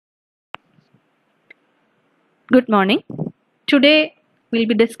Good morning. Today we'll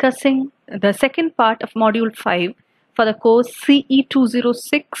be discussing the second part of Module 5 for the course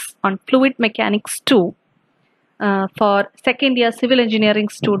CE206 on Fluid Mechanics 2 for second year civil engineering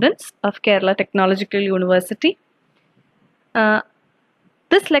students of Kerala Technological University.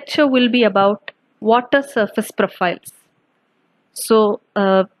 This lecture will be about water surface profiles. So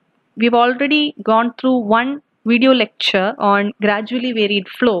we've already gone through one video lecture on gradually varied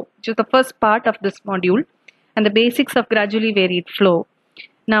flow, which is the first part of this module, and the basics of gradually varied flow.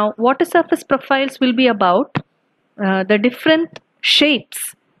 Now, water surface profiles will be about the different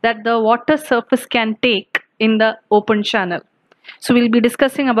shapes that the water surface can take in the open channel. So we'll be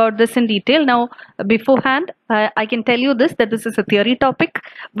discussing about this in detail. Now, beforehand, I can tell you this, that this is a theory topic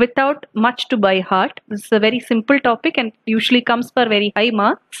without much to by heart. This is a very simple topic and usually comes for very high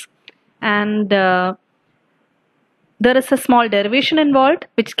marks. And there is a small derivation involved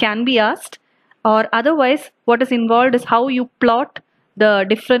which can be asked, or otherwise what is involved is how you plot the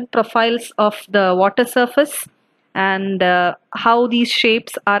different profiles of the water surface and how these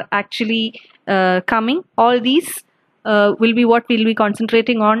shapes are actually coming. All these will be what we'll be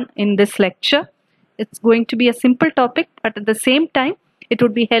concentrating on in this lecture. It's going to be a simple topic, but at the same time it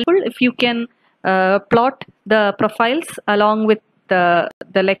would be helpful if you can plot the profiles along with the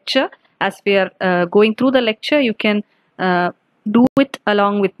lecture. As we are going through the lecture, you can do it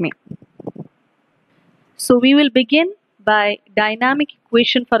along with me. So we will begin by dynamic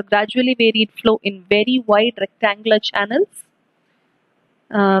equation for gradually varied flow in very wide rectangular channels.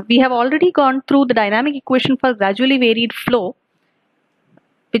 We have already gone through the dynamic equation for gradually varied flow,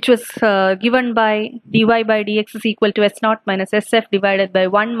 which was given by dy by dx is equal to S0 minus SF divided by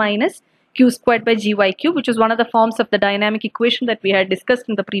 1 minus q squared by gy cube, which is one of the forms of the dynamic equation that we had discussed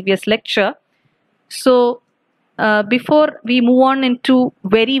in the previous lecture. So before we move on into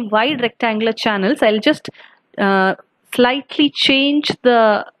very wide rectangular channels, I'll just slightly change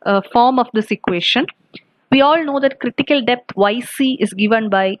the form of this equation. We all know that critical depth YC is given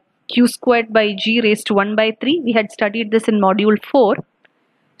by q squared by g raised to 1 by 3. We had studied this in module 4.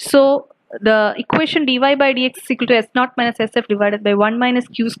 So the equation dy by dx is equal to S0 minus SF divided by 1 minus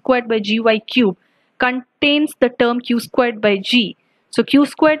q squared by gy cube contains the term q squared by g. So q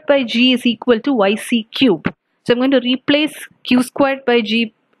squared by g is equal to yc cube. So I'm going to replace q squared by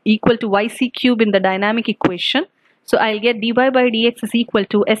g equal to yc cube in the dynamic equation. So I'll get dy by dx is equal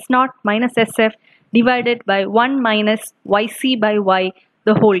to S0 minus SF divided by 1 minus yc by y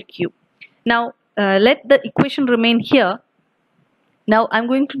the whole cube. Now let the equation remain here. Now I'm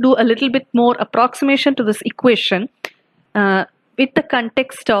going to do a little bit more approximation to this equation with the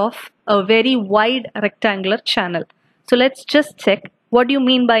context of a very wide rectangular channel. So let's just check, what do you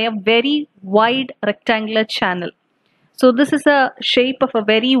mean by a very wide rectangular channel? So this is a shape of a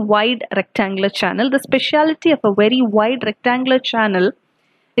very wide rectangular channel. The speciality of a very wide rectangular channel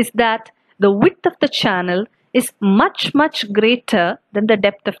is that the width of the channel is much greater than the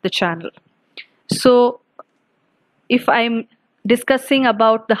depth of the channel. So if I'm discussing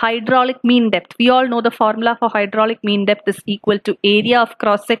about the hydraulic mean depth, we all know the formula for hydraulic mean depth is equal to area of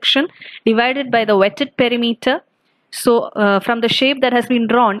cross section divided by the wetted perimeter. So from the shape that has been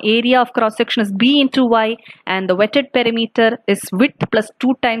drawn, area of cross section is b into y, and the wetted perimeter is width plus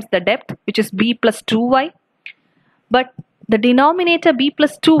 2 times the depth, which is b plus 2y. But the denominator b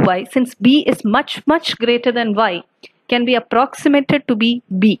plus 2y, since b is much greater than y, can be approximated to be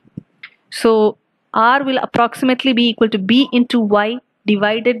b. So r will approximately be equal to b into y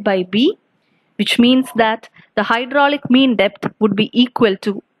divided by b, which means that the hydraulic mean depth would be equal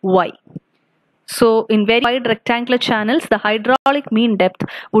to y. So in very wide rectangular channels, the hydraulic mean depth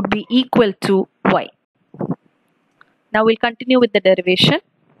would be equal to y. Now we'll continue with the derivation.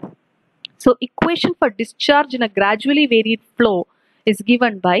 So equation for discharge in a gradually varied flow is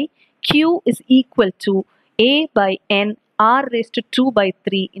given by Q is equal to A by N R raised to 2 by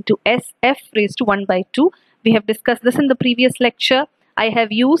 3 into SF raised to 1 by 2. We have discussed this in the previous lecture. I have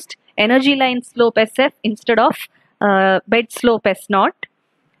used energy line slope SF instead of bed slope S0.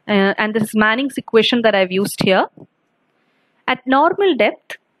 And this is Manning's equation that I've used here. At normal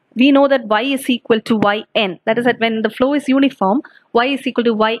depth, we know that y is equal to yn. That is that when the flow is uniform, y is equal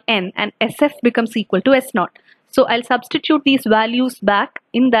to yn and SF becomes equal to S0. So I'll substitute these values back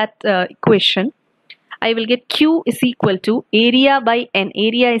in that equation. I will get Q is equal to area by N.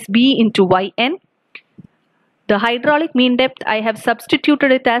 Area is B into Yn. The hydraulic mean depth, I have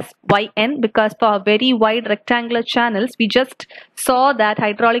substituted it as Yn because for very wide rectangular channels, we just saw that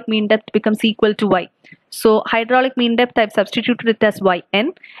hydraulic mean depth becomes equal to Y. So hydraulic mean depth, I have substituted it as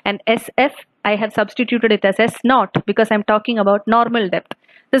Yn, and SF, I have substituted it as S0 because I'm talking about normal depth.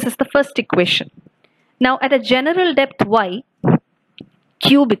 This is the first equation. Now at a general depth y,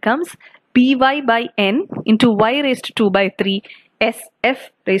 q becomes by by n into y raised to 2 by 3 sf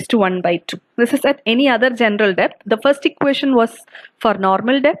raised to 1 by 2. This is at any other general depth. The first equation was for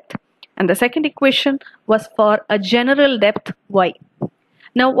normal depth and the second equation was for a general depth y.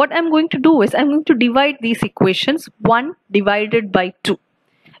 Now what I'm going to do is I'm going to divide these equations 1 divided by 2.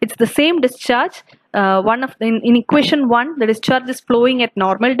 It's the same discharge. In equation 1 the discharge is flowing at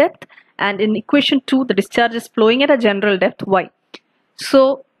normal depth, and in equation 2 the discharge is flowing at a general depth y.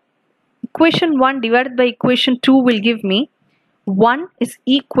 So equation 1 divided by equation 2 will give me 1 is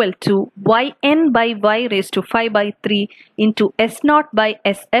equal to yn by y raised to 5 by 3 into s0 by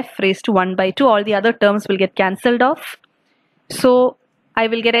sf raised to 1 by 2. All the other terms will get cancelled off. So I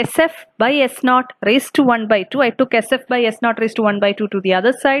will get sf by s0 raised to 1 by 2. I took sf by s0 raised to 1 by 2 to the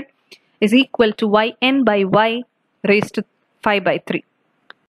other side is equal to yn by y raised to 5 by 3.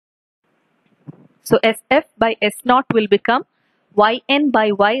 So sf by s0 will become yn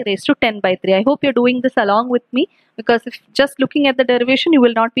by y raised to 10 by 3. I hope you're doing this along with me, because if just looking at the derivation you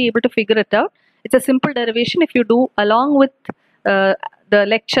will not be able to figure it out. It's a simple derivation. If you do along with the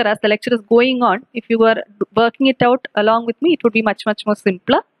lecture, as the lecture is going on, if you were working it out along with me, it would be much more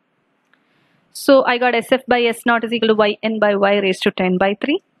simpler. So I got sf by s0 is equal to yn by y raised to 10 by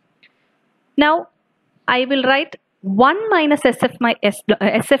 3. Now I will write 1 minus sf by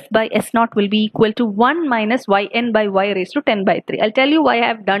s0 will be equal to 1 minus yn by y raised to 10 by 3. I'll tell you why I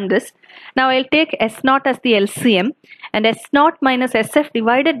have done this. Now I'll take s0 as the LCM, and s0 minus sf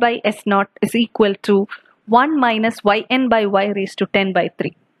divided by s0 is equal to 1 minus yn by y raised to 10 by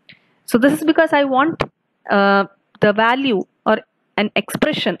 3. So this is because I want the value or an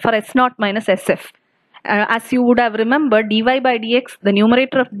expression for s0 minus sf. As you would have remembered, dy by dx, the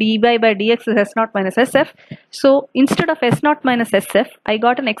numerator of dy by dx is s0 minus sf. So instead of s0 minus sf, I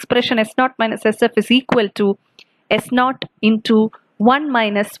got an expression s0 minus sf is equal to s0 into 1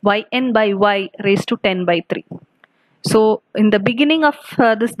 minus yn by y raised to 10 by 3. So in the beginning of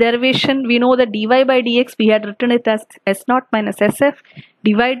this derivation, we know that dy by dx, we had written it as s0 minus sf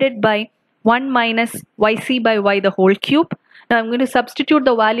divided by 1 minus yc by y the whole cube. Now I'm going to substitute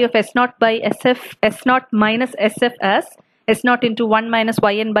the value of s0 by sf, s0 minus sf as s0 into 1 minus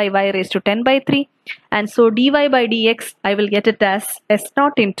yn by y raised to 10 by 3. And so dy by dx, I will get it as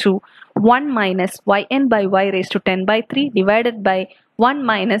s0 into 1 minus yn by y raised to 10 by 3 divided by 1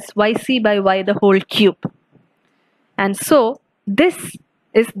 minus yc by y the whole cube. And so this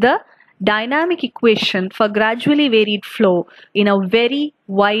is the dynamic equation for gradually varied flow in a very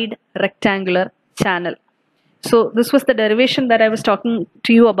wide rectangular channel. So this was the derivation that I was talking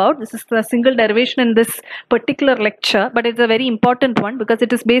to you about. This is the single derivation in this particular lecture, but it's a very important one because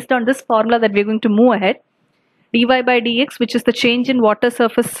it is based on this formula that we're going to move ahead. Dy by dx, which is the change in water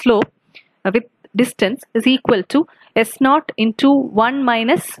surface slope with distance, is equal to s0 into 1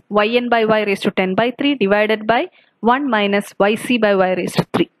 minus yn by y raised to 10 by 3 divided by 1 minus yc by y raised to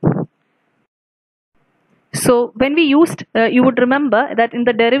 3. So when we used, you would remember that in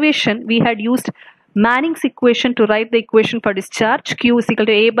the derivation we had used Manning's equation to write the equation for discharge. Q is equal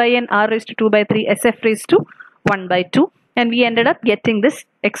to a by n r raised to 2 by 3 sf raised to 1 by 2, and we ended up getting this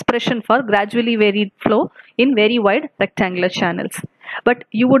expression for gradually varied flow in very wide rectangular channels. But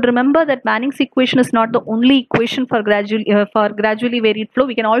you would remember that Manning's equation is not the only equation for gradually varied flow.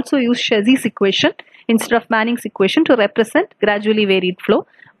 We can also use Chezy's equation instead of Manning's equation to represent gradually varied flow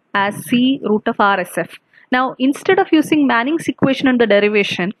as C root of RSF. Now instead of using Manning's equation in the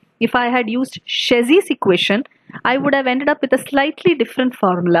derivation, if I had used Chezy's equation, I would have ended up with a slightly different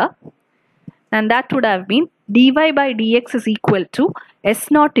formula, and that would have been dy by dx is equal to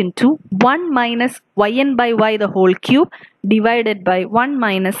s0 into 1 minus yn by y the whole cube divided by 1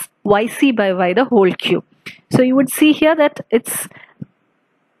 minus yc by y the whole cube. So you would see here that it's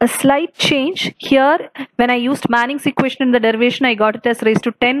a slight change. Here when I used Manning's equation in the derivation, I got it as raised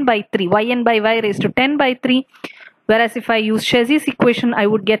to 10 by 3, yn by y raised to 10 by 3. Whereas if I use Chezy's equation, I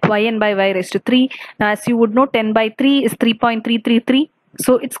would get yn by y raised to 3. Now as you would know, 10 by 3 is 3.333.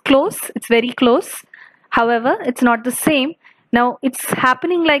 So it's close, it's very close. However, it's not the same. Now it's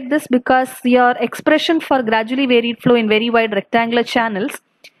happening like this because your expression for gradually varied flow in very wide rectangular channels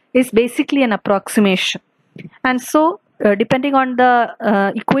is basically an approximation. And so depending on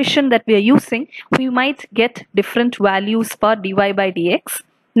the equation that we are using, we might get different values for dy by dx.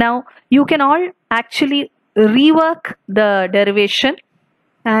 Now you can all actually rework the derivation,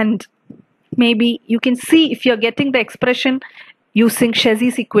 and maybe you can see if you're getting the expression using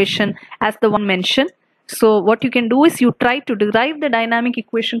Chezy's equation as the one mentioned. So what you can do is you try to derive the dynamic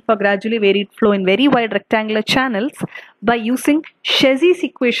equation for gradually varied flow in very wide rectangular channels by using Chezy's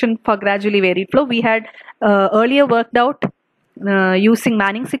equation for gradually varied flow. We had earlier worked out using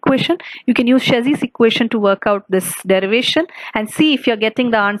Manning's equation. You can use Chezy's equation to work out this derivation and see if you're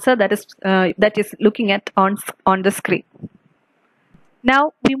getting the answer that is looking at on the screen.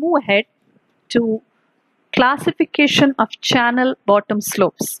 Now we move ahead to classification of channel bottom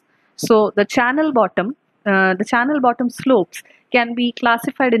slopes. So the channel bottom slopes can be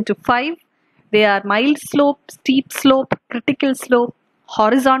classified into 5. They are mild slope, steep slope, critical slope,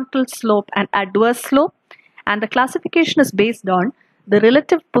 horizontal slope, and adverse slope. And the classification is based on the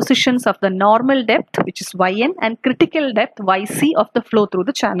relative positions of the normal depth, which is yn, and critical depth yc of the flow through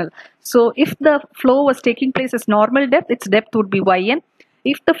the channel. So if the flow was taking place as normal depth, its depth would be yn.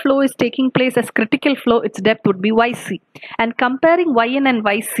 If the flow is taking place as critical flow, its depth would be yc. And comparing yn and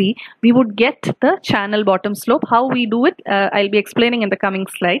yc, we would get the channel bottom slope. How we do it, I'll be explaining in the coming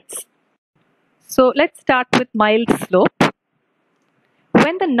slides. So let's start with mild slope.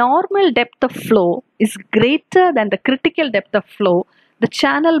 When the normal depth of flow is greater than the critical depth of flow, the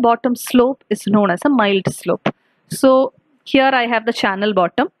channel bottom slope is known as a mild slope. So here I have the channel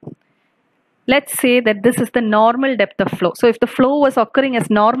bottom. Let's say that this is the normal depth of flow. So if the flow was occurring as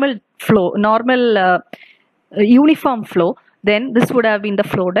uniform flow, then this would have been the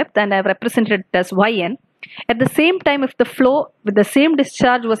flow depth, and I've represented it as yn. At the same time, if the flow with the same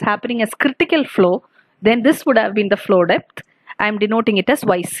discharge was happening as critical flow, then this would have been the flow depth. I'm denoting it as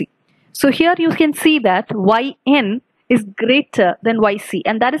yc. So here you can see that yn is greater than yc,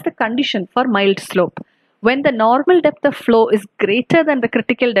 and that is the condition for mild slope. When the normal depth of flow is greater than the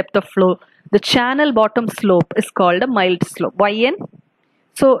critical depth of flow, the channel bottom slope is called a mild slope. Yn.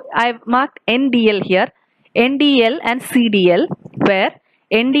 So I've marked NDL here, NDL and CDL, where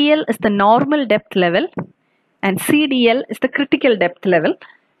NDL is the normal depth level and CDL is the critical depth level.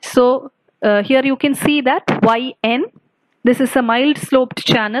 So here you can see that Yn, this is a mild sloped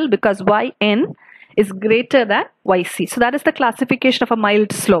channel because Yn is greater than yc. So that is the classification of a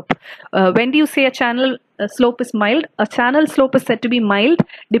mild slope. When do you say a channel slope is mild? A channel slope is said to be mild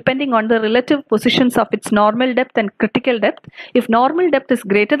depending on the relative positions of its normal depth and critical depth. If normal depth is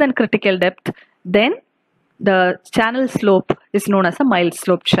greater than critical depth, then the channel slope is known as a mild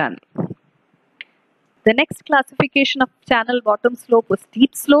slope channel. The next classification of channel bottom slope was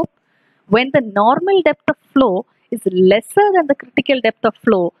steep slope. When the normal depth of flow is lesser than the critical depth of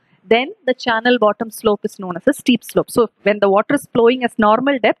flow, then the channel bottom slope is known as a steep slope. So when the water is flowing as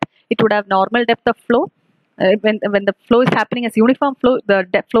normal depth, it would have normal depth of flow. When the flow is happening as uniform flow,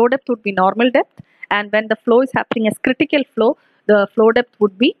 the flow depth would be normal depth. And when the flow is happening as critical flow, the flow depth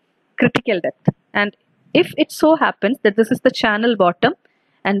would be critical depth. And if it so happens that this is the channel bottom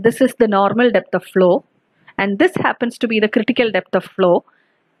and this is the normal depth of flow, and this happens to be the critical depth of flow,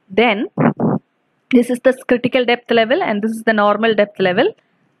 then this is the critical depth level and this is the normal depth level.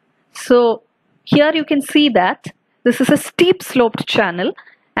 So here you can see that this is a steep sloped channel,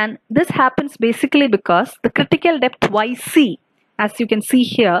 and this happens basically because the critical depth yc, as you can see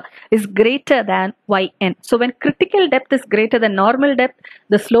here, is greater than yn. So when critical depth is greater than normal depth,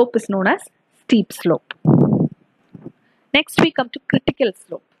 the slope is known as steep slope. Next we come to critical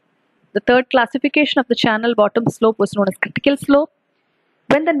slope. The third classification of the channel bottom slope was known as critical slope.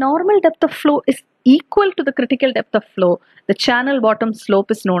 When the normal depth of flow is equal to the critical depth of flow, the channel bottom slope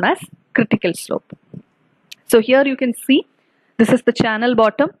is known as critical slope. So here you can see this is the channel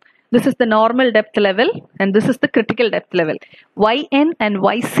bottom, this is the normal depth level, and this is the critical depth level. Yn and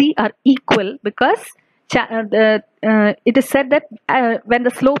yc are equal because it is said that when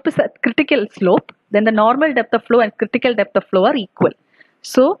the slope is at critical slope, then the normal depth of flow and critical depth of flow are equal.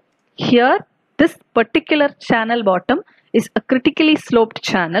 So here this particular channel bottom is a critically sloped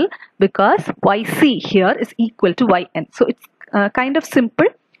channel because yc here is equal to yn. So it's kind of simple.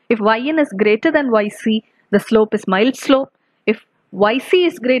 If yn is greater than yc, the slope is mild slope. If yc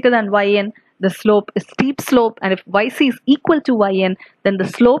is greater than yn, the slope is steep slope. And if yc is equal to yn, then the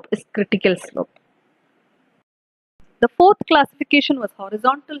slope is critical slope. The fourth classification was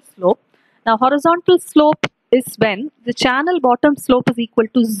horizontal slope. Now horizontal slope is when the channel bottom slope is equal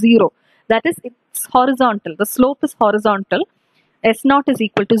to 0. That is, it's horizontal. The slope is horizontal. S0 is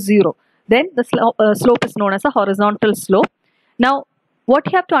equal to 0. Then the slope is known as a horizontal slope. Now, what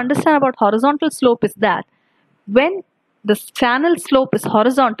you have to understand about horizontal slope is that when the channel slope is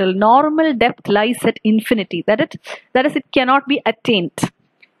horizontal, normal depth lies at infinity. That is, it cannot be attained.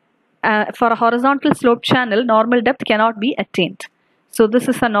 For a horizontal slope channel, normal depth cannot be attained. So this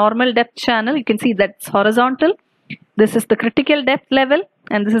is a normal depth channel. You can see that it's horizontal. This is the critical depth level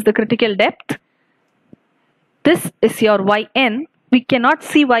and this is the critical depth. this is your yn. We cannot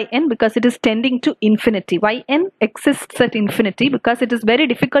see yn because it is tending to infinity. Yn exists at infinity because it is very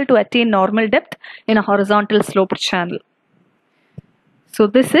difficult to attain normal depth in a horizontal sloped channel. So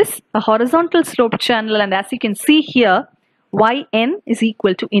this is a horizontal sloped channel, and as you can see here, yn is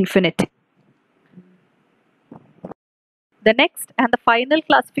equal to infinity. The next and the final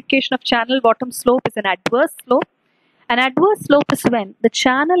classification of channel bottom slope is an adverse slope. An adverse slope is when the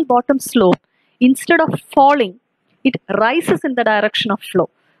channel bottom slope, instead of falling, it rises in the direction of flow.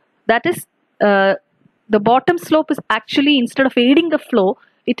 That is, the bottom slope is actually, instead of aiding the flow,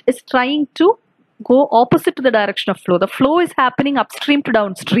 it is trying to go opposite to the direction of flow. The flow is happening upstream to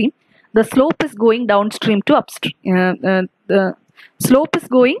downstream. The slope is going downstream to upstream. The slope is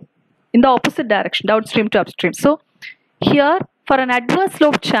going in the opposite direction, downstream to upstream. So here, for an adverse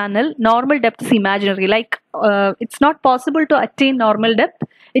slope channel, normal depth is imaginary. Like it's not possible to attain normal depth.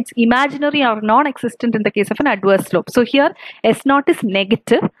 It's imaginary or non-existent in the case of an adverse slope. So here, S0 is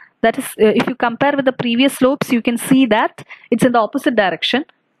negative. That is, if you compare with the previous slopes, you can see that it's in the opposite direction.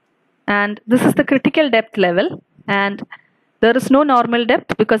 And this is the critical depth level. And there is no normal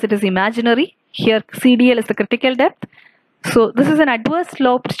depth because it is imaginary. Here, CDL is the critical depth. So this is an adverse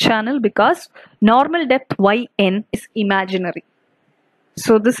sloped channel because normal depth yn is imaginary.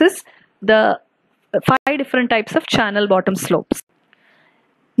 So this is the 5 different types of channel bottom slopes.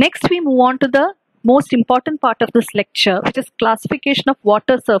 Next we move on to the most important part of this lecture, which is classification of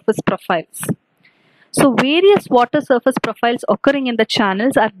water surface profiles. So various water surface profiles occurring in the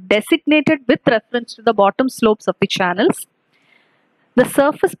channels are designated with reference to the bottom slopes of the channels. The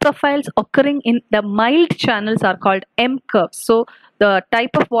surface profiles occurring in the mild channels are called M curves. So the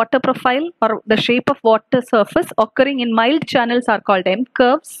type of water profile or the shape of water surface occurring in mild channels are called M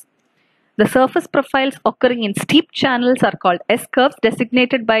curves. The surface profiles occurring in steep channels are called S curves,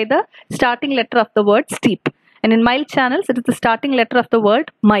 designated by the starting letter of the word steep. And in mild channels, it is the starting letter of the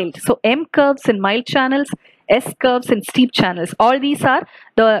word mild. So M curves in mild channels, S curves in steep channels. All these are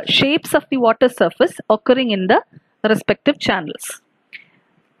the shapes of the water surface occurring in the respective channels.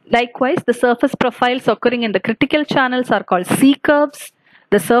 Likewise, the surface profiles occurring in the critical channels are called C curves.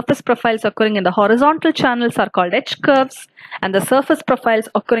 The surface profiles occurring in the horizontal channels are called H curves. And the surface profiles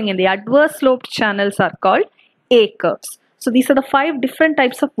occurring in the adverse sloped channels are called A curves. So these are the 5 different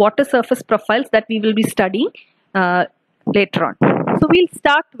types of water surface profiles that we will be studying later on. So we'll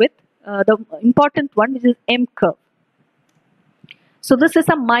start with the important one, which is M curve. So this is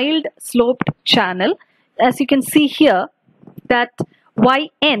a mild sloped channel. As you can see here, that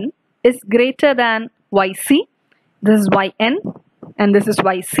yn is greater than yc. This is yn and this is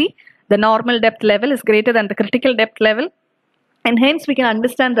yc. The normal depth level is greater than the critical depth level, and hence we can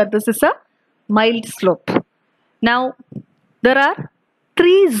understand that this is a mild slope. Now there are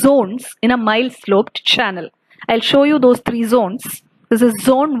 3 zones in a mild sloped channel. I'll show you those 3 zones. This is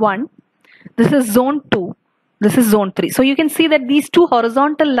zone 1, this is zone 2, this is zone 3. So you can see that these 2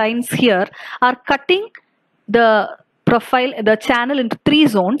 horizontal lines here are cutting the profile, the channel, into 3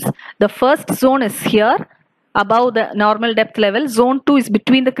 zones. The first zone is here above the normal depth level. Zone 2 is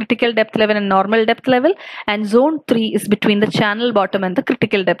between the critical depth level and normal depth level, and zone 3 is between the channel bottom and the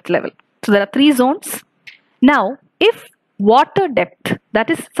critical depth level. So there are 3 zones. Now if water depth, that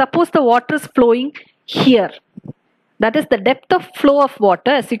is, suppose the water is flowing here, that is the depth of flow of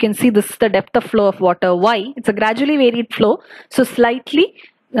water. As you can see, this is the depth of flow of water, y. It's a gradually varied flow, so slightly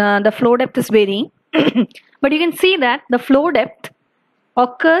the flow depth is varying. But you can see that the flow depth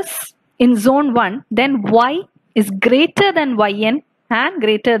occurs in zone 1, then y is greater than yn and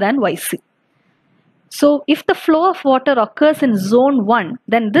greater than yc. So if the flow of water occurs in zone 1,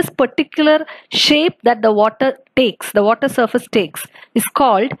 then this particular shape that the water takes, the water surface takes, is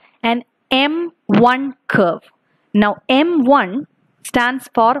called an M1 curve. Now M1 stands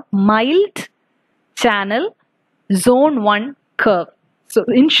for mild channel zone 1 curve. So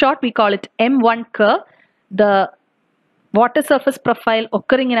in short, we call it M1 curve. The water surface profile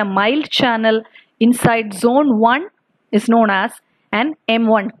occurring in a mild channel inside zone 1 is known as an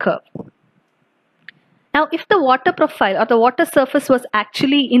M1 curve. Now if the water profile or the water surface was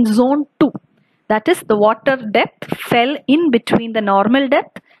actually in zone 2, that is, the water depth fell in between the normal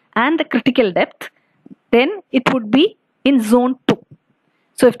depth and the critical depth, then it would be in zone 2.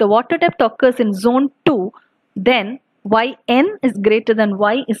 So if the water depth occurs in zone 2, then yn is greater than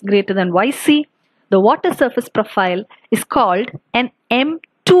y is greater than yc. The water surface profile is called an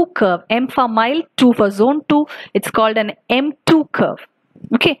M2 curve. M for mild, 2 for zone 2. It's called an M2 curve.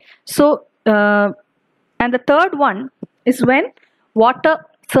 Okay. So, and the third one is when water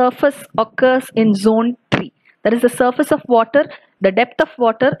surface occurs in zone 3. That is, the surface of water the depth of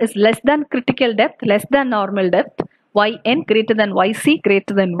water is less than critical depth, less than normal depth, yn greater than yc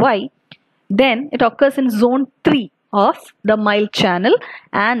greater than y, then it occurs in zone 3 of the mild channel,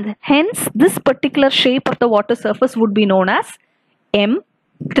 and hence this particular shape of the water surface would be known as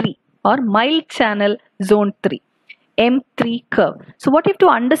M3 or mild channel zone 3. M3 curve. So what you have to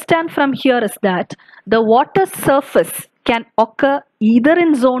understand from here is that the water surface can occur either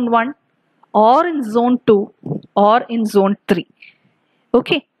in zone 1 or in zone 2 or in zone 3.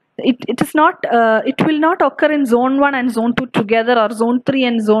 Okay. It is not. It will not occur in zone 1 and zone 2 together, or zone 3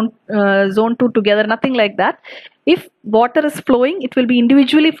 and zone 2 together. Nothing like that. If water is flowing, it will be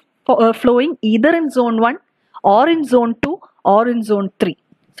individually flowing either in zone 1 or in zone 2 or in zone 3.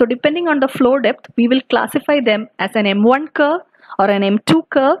 So depending on the flow depth, we will classify them as an M1 curve or an M2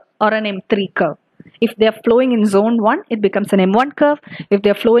 curve or an M3 curve. If they are flowing in zone 1, it becomes an M1 curve. If they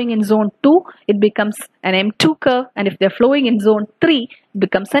are flowing in zone 2, it becomes an M2 curve. And if they are flowing in zone 3, it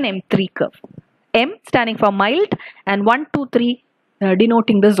becomes an M3 curve. M standing for mild and 1, 2, 3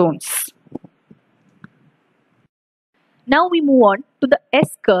 denoting the zones. Now we move on to the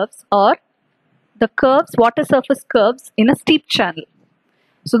S curves, or the curves, water surface curves in a steep channel.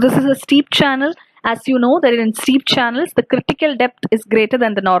 So this is a steep channel. As you know that in steep channels, the critical depth is greater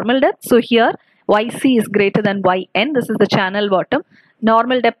than the normal depth. So here YC is greater than YN. This is the channel bottom.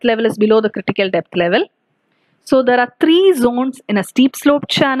 Normal depth level is below the critical depth level. So there are 3 zones in a steep slope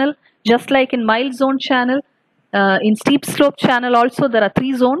channel, just like in mild zone channel. In steep slope channel also there are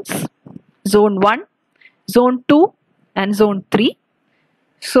 3 zones. Zone 1, Zone 2 and Zone 3.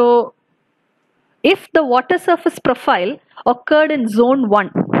 So if the water surface profile occurred in zone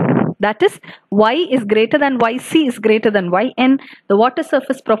 1, that is y is greater than yc is greater than yn, the water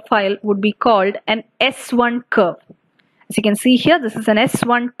surface profile would be called an S1 curve. As you can see here, this is an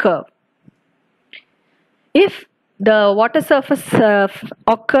S1 curve. If the water surface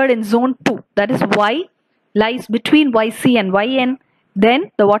occurred in zone 2, that is y lies between yc and yn, then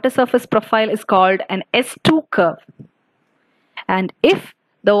the water surface profile is called an S2 curve. And if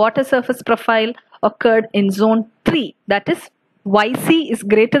the water surface profile occurred in zone 3, that is yc is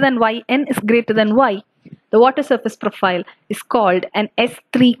greater than yn is greater than y, the water surface profile is called an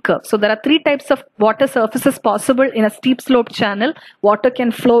S3 curve. So there are 3 types of water surfaces possible in a steep slope channel. Water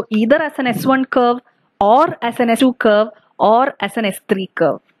can flow either as an S1 curve or as an S2 curve or as an S3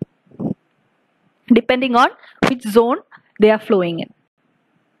 curve, depending on which zone they are flowing in.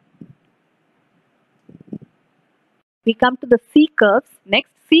 We come to the C curves. Next,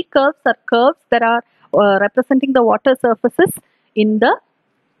 C curves are curves that are representing the water surfaces in the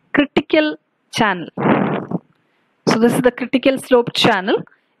critical channel. So this is the critical slope channel.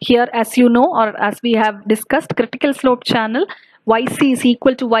 Here, as you know, or as we have discussed, critical slope channel, YC is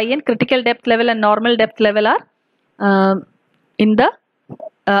equal to YN. Critical depth level and normal depth level are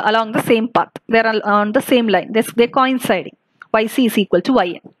along the same path. They are on the same line. They are coinciding. YC is equal to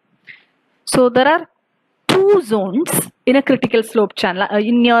YN. So there are 2 zones in a critical slope channel.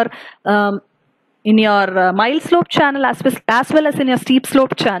 In your mild slope channel as well as in your steep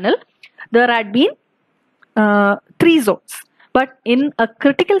slope channel, there had been 3 zones. But in a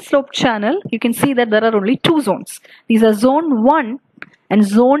critical slope channel, you can see that there are only 2 zones. These are zone 1 and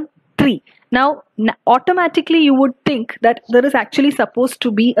zone 3. Now, automatically you would think that there is actually supposed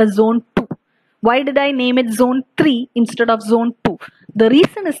to be a zone 2. Why did I name it zone 3 instead of zone 2? The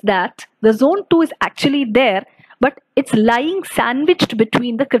reason is that the zone 2 is actually there, but it's lying sandwiched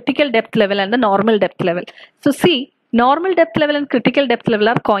between the critical depth level and the normal depth level. So see, normal depth level and critical depth level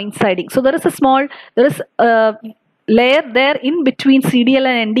are coinciding. So there is a layer there in between CDL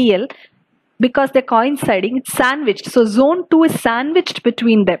and NDL. Because they're coinciding, it's sandwiched. So zone 2 is sandwiched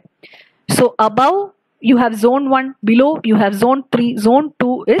between them. So above you have zone 1, below you have zone 3. Zone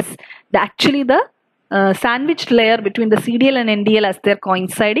 2 is actually the sandwiched layer between the CDL and NDL as they're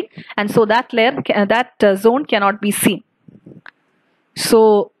coinciding, and so that zone cannot be seen.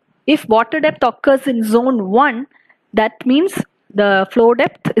 So if water depth occurs in zone 1, that means the flow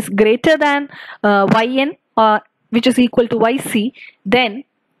depth is greater than yn, which is equal to yc, then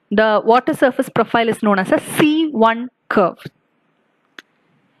the water surface profile is known as a C1 curve.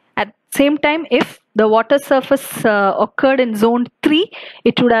 At the same time, if the water surface occurred in zone 3,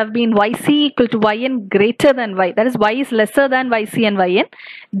 it would have been yc equal to yn greater than y. That is, y is lesser than yc and yn.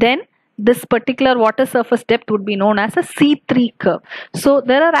 Then this particular water surface depth would be known as a C3 curve. So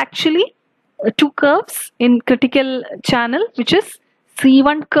there are actually 2 curves in critical channel, which is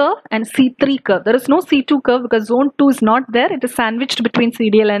C1 curve and C3 curve. There is no C2 curve because zone 2 is not there. It is sandwiched between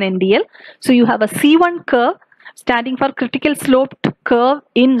CDL and NDL. So you have a C1 curve standing for critical sloped curve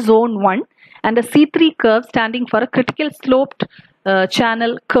in zone 1 and a C3 curve standing for a critical sloped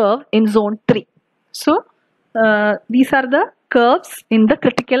channel curve in zone 3. So these are the curves in the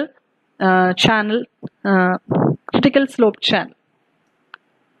critical channel, critical slope channel.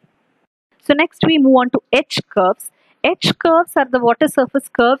 So next we move on to H curves. H curves are the water surface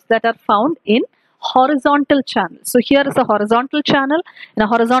curves that are found in horizontal channel. So here is a horizontal channel. In a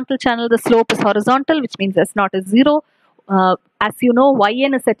horizontal channel, the slope is horizontal, which means S naught is 0. As you know,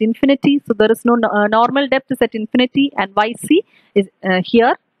 Yn is at infinity, so there is no normal depth is at infinity, and Yc is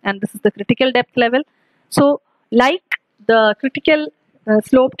here, and this is the critical depth level. So like the critical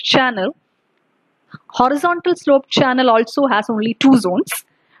sloped channel, horizontal sloped channel also has only two zones,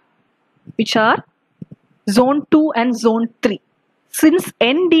 which are zone 2 and zone 3. Since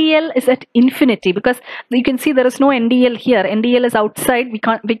NDL is at infinity, because you can see there is no NDL here, NDL is outside,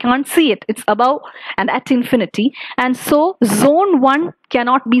 we can't see it, it's above and at infinity, and so zone 1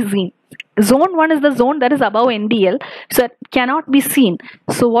 cannot be seen. Zone 1 is the zone that is above NDL, so it cannot be seen.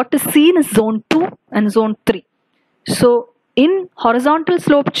 So what is seen is zone 2 and zone 3. So in horizontal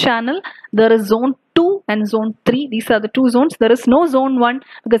slope channel, there is zone 2 and zone 3. These are the two zones. There is no zone 1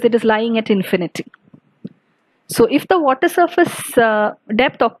 because it is lying at infinity. So if the water surface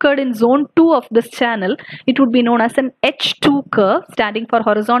depth occurred in zone 2 of this channel, it would be known as an H2 curve, standing for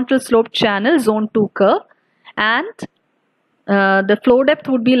horizontal slope channel zone 2 curve, and the flow depth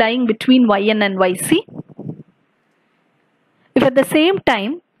would be lying between Yn and Yc. If at the same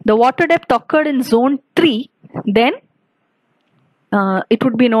time the water depth occurred in zone 3, then it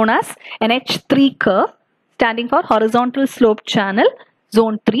would be known as an H3 curve, standing for horizontal slope channel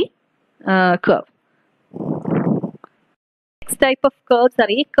zone 3 curve. Next type of curves are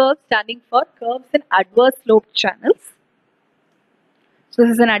A curves, standing for curves in adverse slope channels. So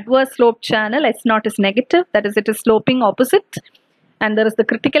this is an adverse slope channel. S0 is negative, that is, it is sloping opposite, and there is the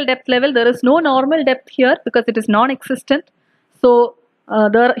critical depth level. There is no normal depth here because it is non-existent. So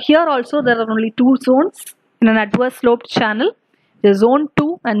here also there are only two zones in an adverse sloped channel, the zone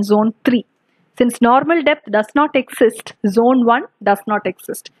 2 and zone 3. Since normal depth does not exist, zone 1 does not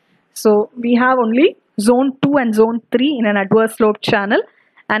exist. So we have only zone 2 and zone 3 in an adverse slope channel,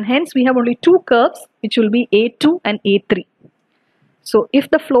 and hence we have only two curves, which will be A2 and A3. So if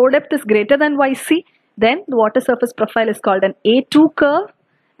the flow depth is greater than Yc, then the water surface profile is called an A2 curve,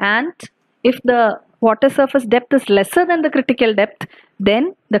 and if the water surface depth is lesser than the critical depth,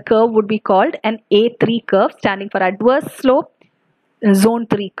 then the curve would be called an A3 curve, standing for adverse slope zone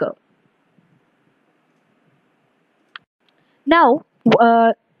 3 curve. Now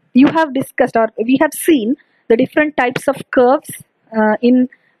you have discussed, or we have seen, the different types of curves in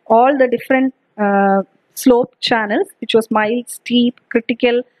all the different slope channels, which was mild, steep,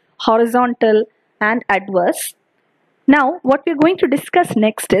 critical, horizontal and adverse. Now what we are going to discuss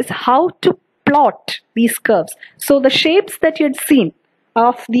next is how to plot these curves. So the shapes that you had seen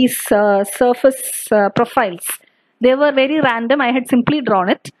of these surface profiles, they were very random. I had simply drawn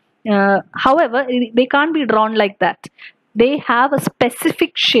it. However, they can't be drawn like that. They have a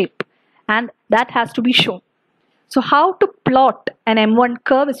specific shape, and that has to be shown. So how to plot an M1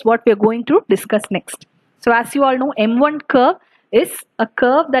 curve is what we are going to discuss next. So as you all know, M1 curve is a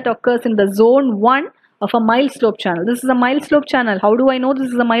curve that occurs in the zone 1 of a mild slope channel. This is a mild slope channel. How do I know this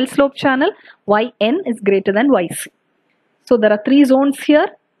is a mild slope channel? Yn is greater than Yc. So there are three zones here.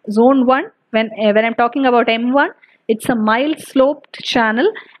 Zone 1, when I'm talking about M1, it's a mild sloped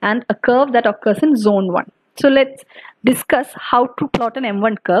channel and a curve that occurs in zone 1. So let's discuss how to plot an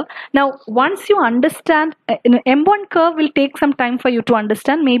M1 curve. Now once you understand, M1 curve will take some time for you to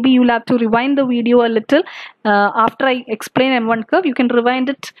understand. Maybe you'll have to rewind the video a little. After I explain M1 curve, you can rewind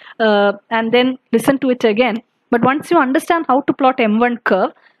it and then listen to it again. But once you understand how to plot M1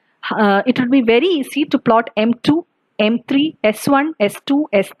 curve, it will be very easy to plot M2, M3, S1, S2,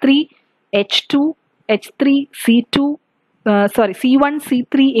 S3, H2, H3, C2, C1,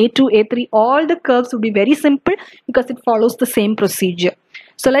 C3, A2, A3, all the curves would be very simple because it follows the same procedure.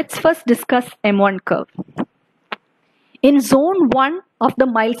 So let's first discuss M1 curve. In zone 1 of the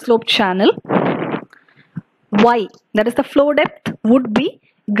mild slope channel, Y, that is the flow depth, would be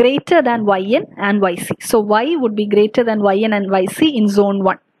greater than Yn and Yc. So Y would be greater than Yn and Yc in zone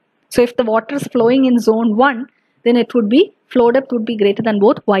 1. So if the water is flowing in zone 1, then it would be, flow depth would be greater than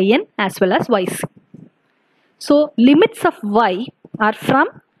both Yn as well as Yc. So limits of Y are from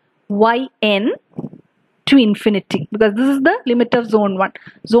Yn to infinity, because this is the limit of zone 1.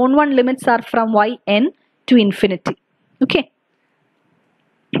 Zone 1 limits are from Yn to infinity. Okay.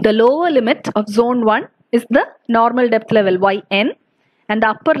 The lower limit of zone 1 is the normal depth level Yn, and the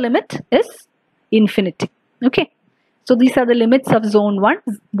upper limit is infinity. Okay. So these are the limits of zone 1,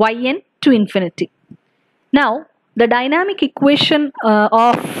 Yn to infinity. Now the dynamic equation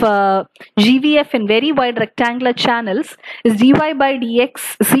of GVF in very wide rectangular channels is dy by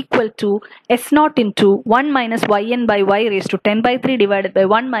dx is equal to S naught into 1 minus yn by y raised to 10 by 3 divided by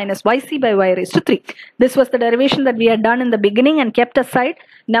 1 minus yc by y raised to 3. This was the derivation that we had done in the beginning and kept aside.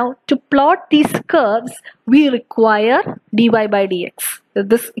 Now to plot these curves, we require dy by dx.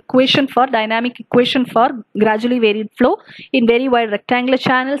 This equation for dynamic equation for gradually varied flow in very wide rectangular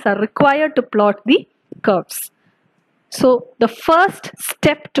channels are required to plot the curves. So the first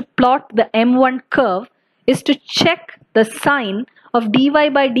step to plot the M1 curve is to check the sign of dy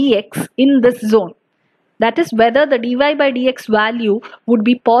by dx in this zone. That is whether the dy by dx value would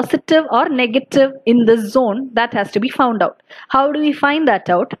be positive or negative in this zone. That has to be found out. How do we find that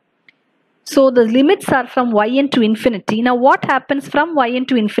out? So the limits are from yn to infinity. Now what happens from yn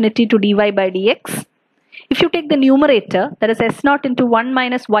to infinity to dy by dx? If you take the numerator, that is S naught into 1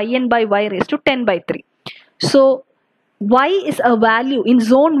 minus yn by y raised to 10 by 3. So y is a value in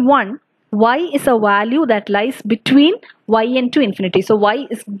zone 1. Y is a value that lies between yn to infinity. So y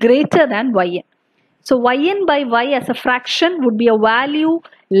is greater than yn. So yn by y as a fraction would be a value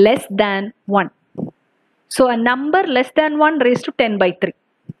less than 1. So a number less than 1 raised to 10 by 3.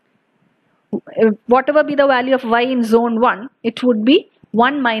 Whatever be the value of y in zone 1, it would be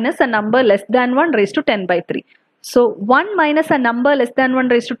 1 minus a number less than 1 raised to 10 by 3. So 1 minus a number less than 1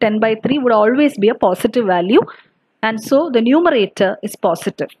 raised to 10 by 3 would always be a positive value. And so the numerator is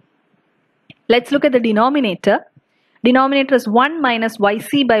positive. Let's look at the denominator. Denominator is 1 minus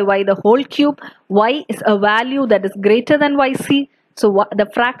yc by y the whole cube. Y is a value that is greater than yc. So the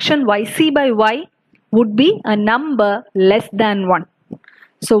fraction yc by y would be a number less than 1.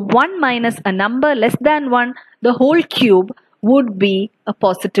 So 1 minus a number less than 1, the whole cube would be a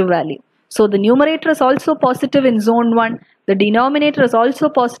positive value. So the numerator is also positive in zone 1. The denominator is also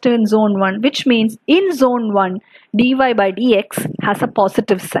positive in zone 1, which means in zone 1, dy by dx has a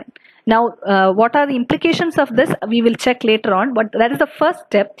positive sign. Now, what are the implications of this? We will check later on, but that is the first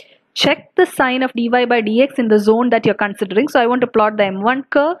step. Check the sign of dy by dx in the zone that you're considering. So I want to plot the M1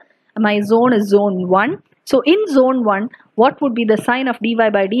 curve. My zone is zone 1. So in zone 1, what would be the sign of dy by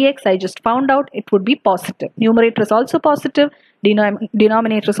dx? I just found out it would be positive. Numerator is also positive.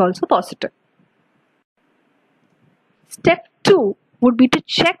 Denominator is also positive. Step 2 would be to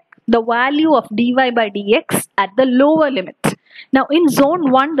check the value of dy by dx at the lower limit. Now in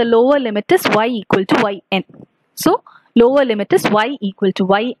zone 1, the lower limit is y equal to yn. So lower limit is y equal to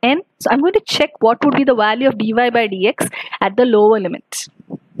yn. So I'm going to check what would be the value of dy by dx at the lower limit.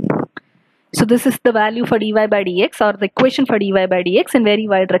 So this is the value for dy by dx, or the equation for dy by dx in very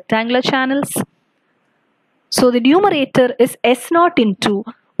wide rectangular channels. So the numerator is S naught into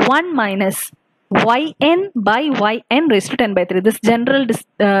 1 minus yn by yn raised to 10 by 3. This general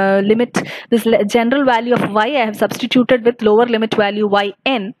limit, this general value of y I have substituted with lower limit value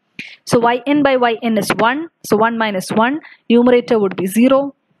yn. So yn by yn is 1. So 1 minus 1. Numerator would be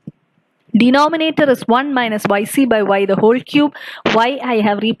 0. Denominator is 1 minus yc by y the whole cube. Y I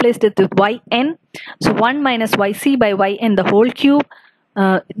have replaced it with yn. So 1 minus yc by yn the whole cube.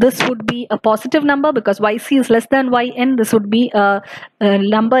 This would be a positive number because yc is less than yn. This would be a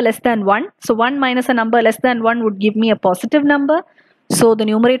number less than 1. So 1 minus a number less than 1 would give me a positive number. So the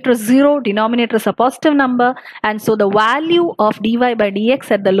numerator is 0, denominator is a positive number, and so the value of dy by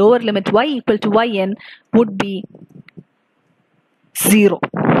dx at the lower limit y equal to yn would be 0.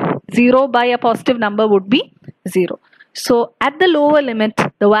 0 by a positive number would be 0. So at the lower limit,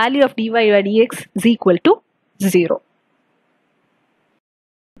 the value of dy by dx is equal to 0.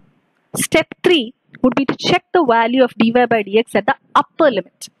 Step 3 would be to check the value of dy by dx at the upper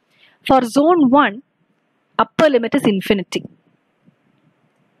limit. For zone 1, upper limit is infinity.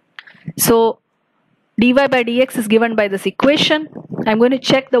 So dy by dx is given by this equation. I'm going to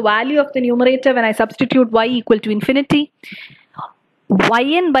check the value of the numerator when I substitute y equal to infinity.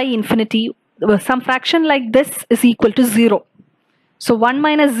 Yn by infinity, some fraction like this is equal to 0. So 1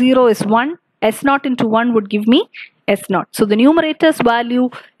 minus 0 is 1. S naught into 1 would give me S naught. So the numerator's value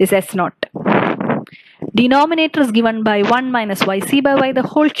is S naught. Denominator is given by 1 minus yc by y the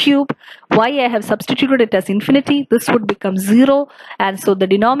whole cube. Y I have substituted it as infinity. This would become 0, and so the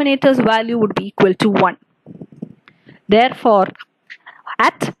denominator's value would be equal to 1. Therefore,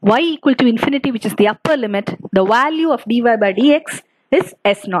 at y equal to infinity, which is the upper limit, the value of dy by dx is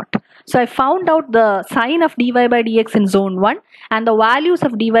S naught. So I found out the sign of dy by dx in zone 1 and the values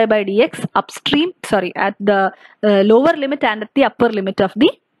of dy by dx upstream, at the lower limit and at the upper limit of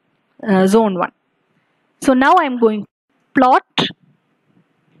the zone 1. So now I am going to plot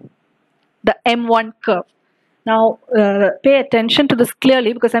the M1 curve. Now pay attention to this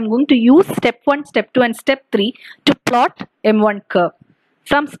clearly, because I'm going to use step 1, step 2 and step 3 to plot M1 curve.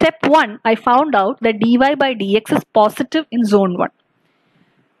 From step 1, I found out that dy by dx is positive in zone 1.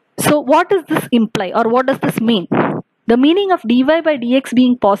 So what does this imply, or what does this mean? The meaning of dy by dx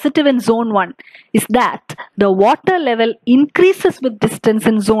being positive in zone 1 is that the water level increases with distance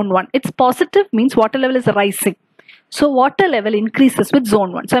in zone 1. It's positive means water level is rising. So water level increases with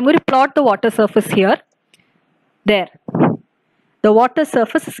zone 1. So I'm going to plot the water surface here. There. The water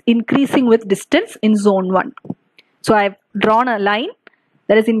surface is increasing with distance in zone 1. So I've drawn a line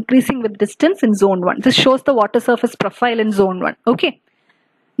that is increasing with distance in zone 1. This shows the water surface profile in zone 1. Okay.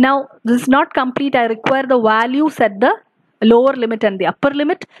 Now this is not complete. I require the values at the lower limit and the upper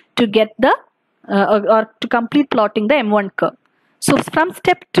limit to get the or to complete plotting the M1 curve. So from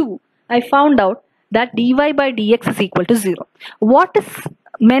step 2, I found out that dy by dx is equal to 0. What is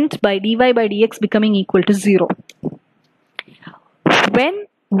meant by dy by dx becoming equal to 0? When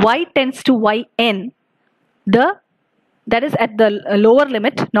y tends to yn, that is at the lower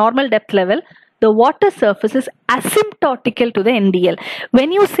limit, normal depth level, the water surface is asymptotical to the NDL.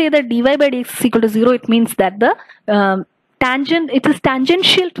 When you say that dy by dx is equal to 0, it means that the it is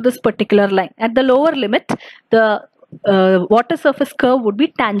tangential to this particular line. At the lower limit, the water surface curve would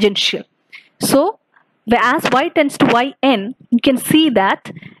be tangential. So as y tends to yn, you can see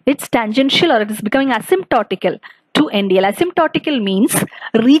that it's tangential, or it is becoming asymptotical to NDL. Asymptotical means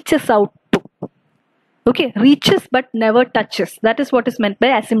reaches out to. Okay, reaches but never touches. That is what is meant by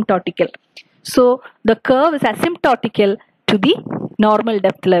asymptotical. So the curve is asymptotical to the normal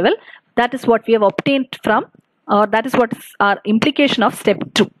depth level. That is what we have obtained from, or that is what is our implication of step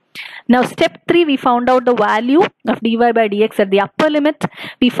 2. Now step 3, we found out the value of dy by dx at the upper limit.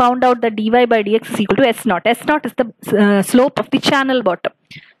 We found out that dy by dx is equal to S0. S0 is the slope of the channel bottom.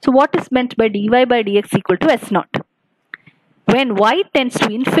 So what is meant by dy by dx equal to S0? When y tends to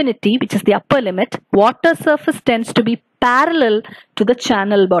infinity, which is the upper limit, water surface tends to be parallel to the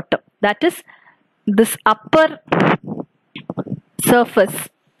channel bottom. That is, this upper surface,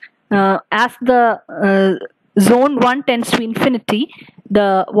 as the zone 1 tends to infinity,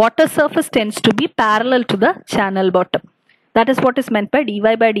 the water surface tends to be parallel to the channel bottom. That is what is meant by dy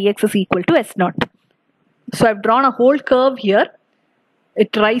by dx is equal to S0. So I've drawn a whole curve here.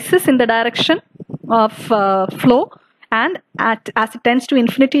 It rises in the direction of flow, and as it tends to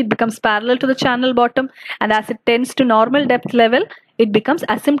infinity, it becomes parallel to the channel bottom, and as it tends to normal depth level, it becomes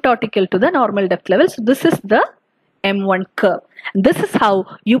asymptotical to the normal depth level. So this is the M1 curve. This is how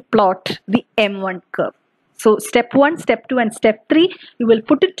you plot the M1 curve. So step 1, step 2 and step 3, you will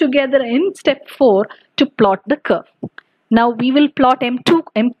put it together in step 4 to plot the curve. Now we will plot M2,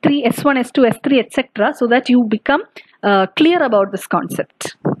 M3, S1, S2, S3, etc. so that you become clear about this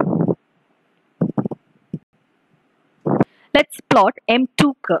concept. Let's plot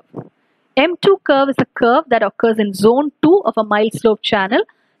M2 curve. M2 curve is a curve that occurs in zone 2 of a mild slope channel.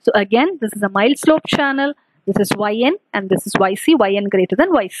 So again, this is a mild slope channel. This is yn and this is yc, yn greater than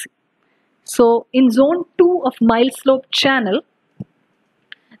yc. So in zone 2 of mild slope channel,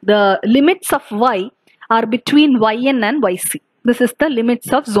 the limits of y are between yn and yc. This is the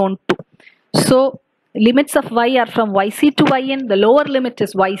limits of zone 2. So limits of y are from yc to yn. The lower limit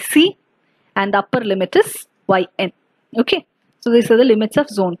is yc and the upper limit is yn. Okay, so these are the limits of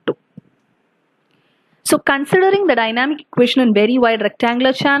zone 2. So considering the dynamic equation in very wide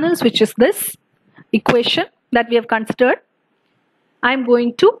rectangular channels, which is this equation that we have considered, I am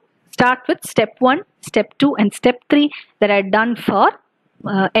going to start with step 1, step 2 and step 3 that I had done for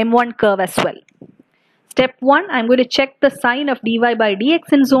M1 curve as well. Step 1, I am going to check the sign of dy by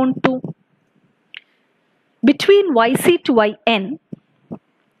dx in zone 2. Between yc to yn,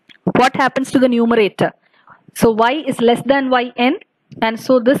 what happens to the numerator? So y is less than yn, and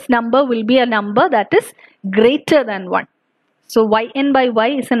so this number will be a number that is greater than 1. So yn by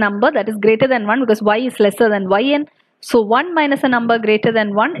y is a number that is greater than 1 because y is lesser than yn. So 1 minus a number greater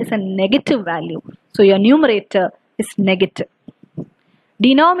than 1 is a negative value. So your numerator is negative.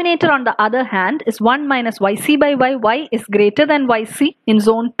 Denominator on the other hand is 1 minus yc by y is greater than yc in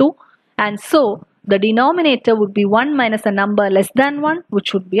zone 2, and so the denominator would be 1 minus a number less than 1,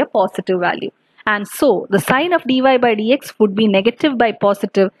 which would be a positive value. And so the sign of dy by dx would be negative by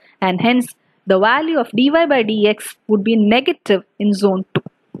positive, and hence the value of dy by dx would be negative in zone 2.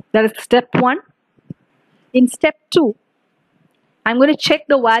 That is step 1. In step 2, I'm going to check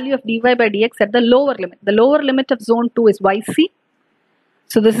the value of dy by dx at the lower limit. The lower limit of zone 2 is yc.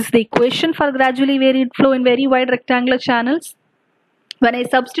 So this is the equation for gradually varied flow in very wide rectangular channels. When I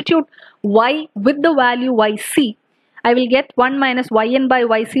substitute y with the value yc, I will get 1 minus yn by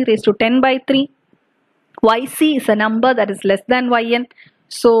yc raised to 10 by 3. yc is a number that is less than yn.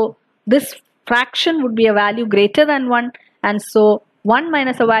 So this fraction would be a value greater than 1, and so 1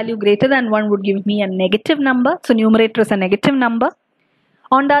 minus a value greater than 1 would give me a negative number. So numerator is a negative number.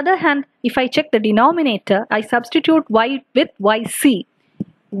 On the other hand, if I check the denominator, I substitute y with yc.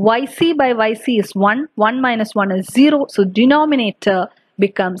 Yc by yc is 1. 1 minus 1 is 0. So denominator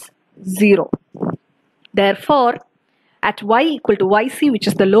becomes 0. Therefore, at y equal to yc, which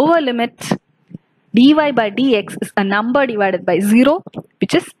is the lower limit, dy by dx is a number divided by 0,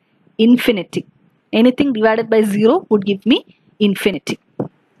 which is infinity. Anything divided by 0 would give me infinity.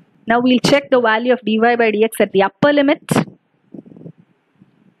 Now we'll check the value of dy by dx at the upper limit.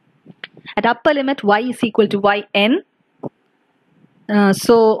 At upper limit, y is equal to yn.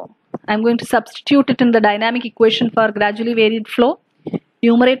 So I'm going to substitute it in the dynamic equation for gradually varied flow.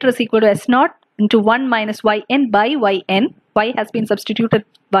 Numerator is equal to s naught into 1 minus yn by yn. Y has been substituted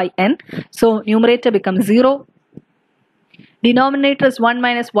by n. So numerator becomes 0. Denominator is 1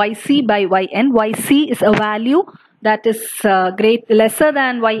 minus yc by yn. Yc is a value that is lesser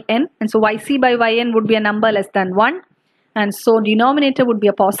than yn, and so yc by yn would be a number less than 1, and so denominator would be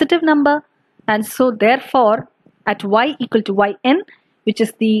a positive number, and so therefore at y equal to yn, which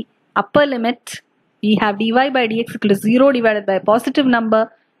is the upper limit, we have dy by dx equal to 0 divided by a positive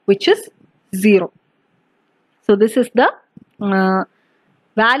number, which is 0. So this is the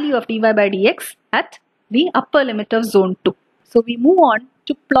value of dy by dx at the upper limit of zone 2. So we move on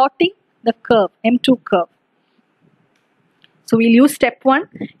to plotting the curve, M2 curve. So we'll use step 1.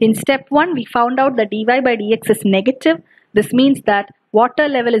 In step 1, we found out that dy by dx is negative. This means that water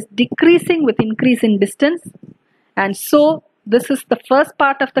level is decreasing with increase in distance. And so this is the first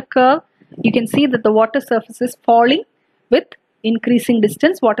part of the curve. You can see that the water surface is falling with increasing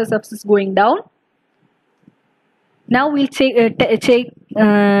distance. Water surface is going down. Now we'll take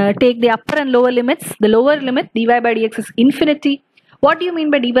the upper and lower limits. The lower limit, dy by dx is infinity. What do you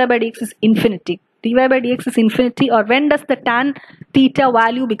mean by dy by dx is infinity? Dy by dx is infinity, or when does the tan theta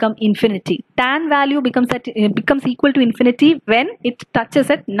value become infinity? Tan value becomes equal to infinity when it touches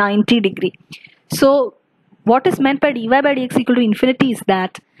at 90 degree. So what is meant by dy by dx equal to infinity is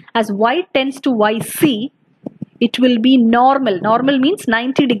that as y tends to yc, it will be normal. Normal means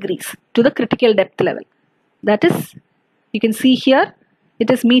 90 degrees to the critical depth level. That is, you can see here, it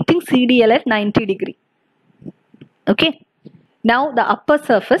is meeting CDL at 90 degree. Okay. Now the upper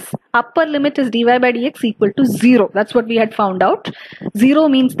surface, upper limit is dy by dx equal to 0. That's what we had found out. 0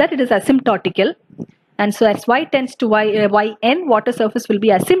 means that it is asymptotical. And so as y tends to yn, water surface will be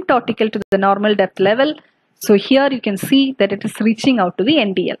asymptotical to the normal depth level. So here you can see that it is reaching out to the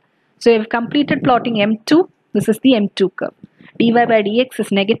NDL. So we have completed plotting M2. This is the M2 curve. dy by dx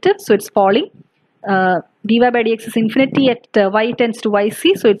is negative, so it's falling. Dy by dx is infinity at y tends to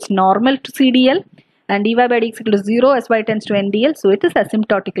yc, so it's normal to CDL. And dy by dx equal to 0 as y tends to NDL, so it is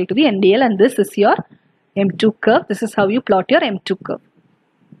asymptotical to the NDL, and this is your M2 curve. This is how you plot your M2 curve.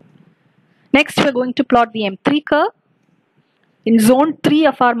 Next we are going to plot the M3 curve. In zone 3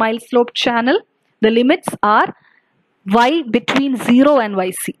 of our mild sloped channel, the limits are y between 0 and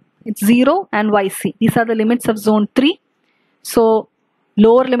yc. It's 0 and yc. These are the limits of zone 3. So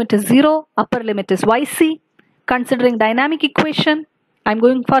lower limit is 0, upper limit is yc. Considering dynamic equation, I'm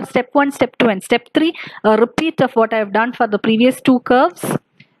going for step 1, step 2 and step 3. A repeat of what I have done for the previous two curves.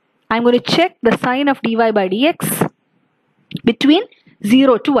 I'm going to check the sign of dy by dx between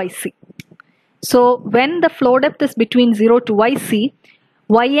 0 to yc. So when the flow depth is between 0 to yc,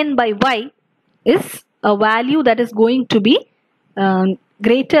 yn by y is a value that is going to be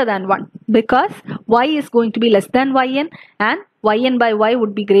greater than 1, because y is going to be less than yn and yn by y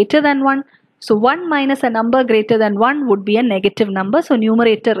would be greater than 1. So 1 minus a number greater than 1 would be a negative number. So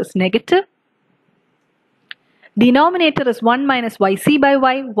numerator is negative. Denominator is 1 minus yc by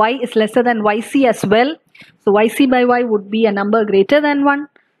y. Y is lesser than yc as well. So yc by y would be a number greater than 1.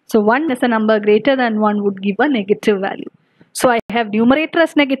 So 1 is a number greater than 1 would give a negative value. So I have numerator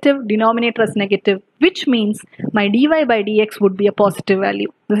as negative, denominator as negative, which means my dy by dx would be a positive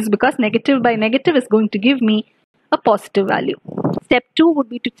value. This is because negative by negative is going to give me a positive value. Step 2 would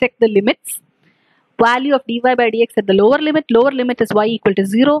be to check the limits. Value of dy by dx at the lower limit is y equal to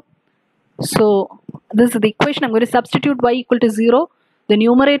 0. So this is the equation. I'm going to substitute y equal to 0. The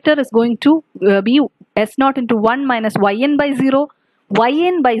numerator is going to be s naught into 1 minus yn by 0.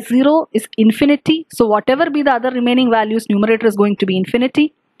 Yn by 0 is infinity. So whatever be the other remaining values, numerator is going to be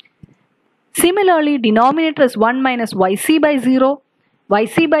infinity. Similarly, denominator is 1 minus yc by 0.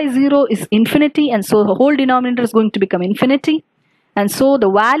 Yc by 0 is infinity, and so the whole denominator is going to become infinity. And so the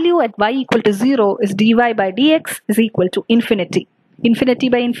value at y equal to 0 is dy by dx is equal to infinity. Infinity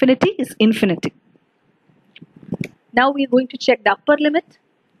by infinity is infinity. Now we are going to check the upper limit,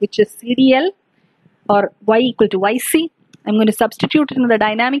 which is CDL or y equal to yc. I'm going to substitute it in the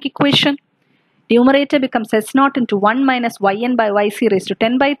dynamic equation. Numerator becomes s0 into 1 minus yn by yc raised to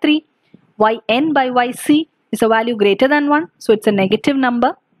 10 by 3. Yn by yc is a value greater than 1, so it's a negative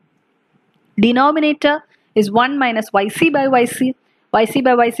number. Denominator is 1 minus yc by yc. Yc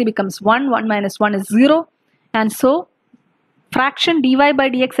by yc becomes 1, 1 minus 1 is 0. And so fraction dy by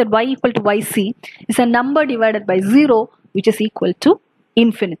dx at y equal to yc is a number divided by 0, which is equal to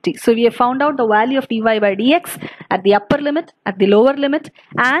infinity. So we have found out the value of dy by dx at the upper limit, at the lower limit,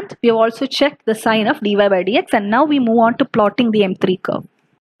 and we have also checked the sign of dy by dx, and now we move on to plotting the M3 curve.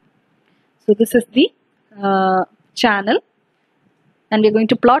 So this is the channel, and we are going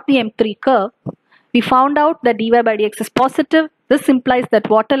to plot the M3 curve. We found out that dy by dx is positive. This implies that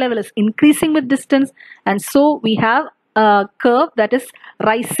water level is increasing with distance, and so we have a curve that is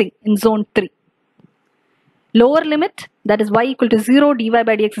rising in zone 3. Lower limit, that is y equal to 0, dy by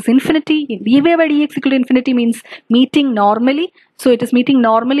dx is infinity. Dy by dx equal to infinity means meeting normally. So it is meeting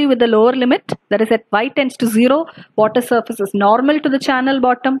normally with the lower limit, that is at y tends to 0, water surface is normal to the channel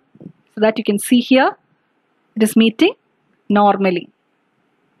bottom. So that you can see here, it is meeting normally.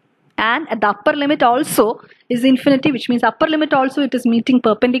 And at the upper limit also is infinity, which means upper limit also it is meeting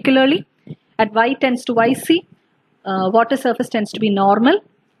perpendicularly. At y tends to yc, water surface tends to be normal.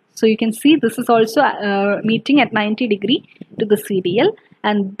 So you can see this is also meeting at 90 degree to the CDL,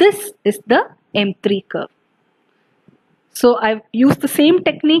 and this is the M3 curve. So I've used the same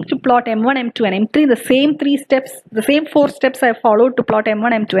technique to plot M1, M2 and M3, the same 3 steps, the same 4 steps I followed to plot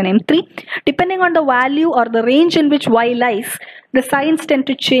M1, M2 and M3. Depending on the value or the range in which y lies, the signs tend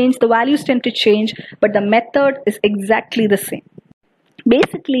to change, the values tend to change, but the method is exactly the same.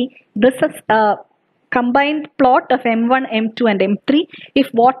 Basically, this is a combined plot of M1, M2 and M3.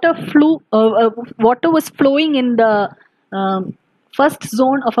 If water was flowing in the first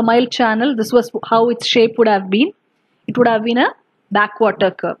zone of a mild channel, this was how its shape would have been. It would have been a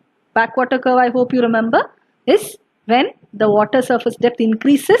backwater curve. Backwater curve, I hope you remember, is when the water surface depth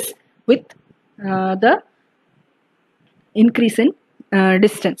increases with the increase in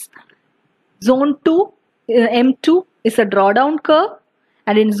distance. Zone 2, M2 is a drawdown curve,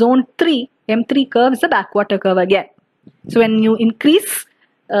 and in zone 3, M3 curve is a backwater curve again. So when you increase,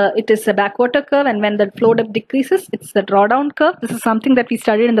 it is a backwater curve, and when the flow depth decreases, it's the drawdown curve. This is something that we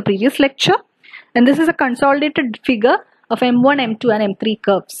studied in the previous lecture. And this is a consolidated figure of M1, M2 and M3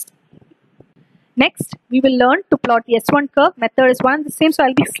 curves. Next, we will learn to plot the S1 curve. Method is one and the same, so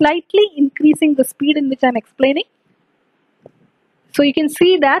I'll be slightly increasing the speed in which I'm explaining. So you can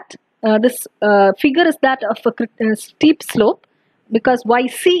see that this figure is that of a steep slope, because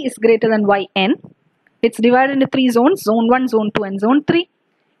yc is greater than yn. It's divided into 3 zones, zone 1, zone 2 and zone 3.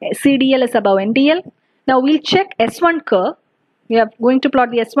 CDL is above NDL. Now we'll check S1 curve. We are going to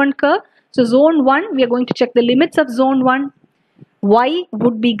plot the S1 curve. So zone 1, we are going to check the limits of zone 1. Y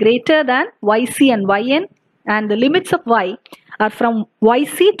would be greater than yc and yn, and the limits of y are from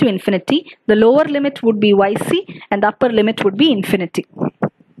yc to infinity. The lower limit would be yc and the upper limit would be infinity.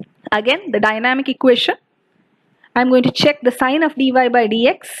 Again, the dynamic equation. I'm going to check the sign of dy by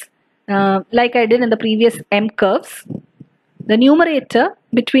dx like I did in the previous M curves. The numerator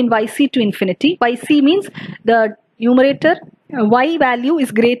between yc to infinity. Yc means the numerator y value is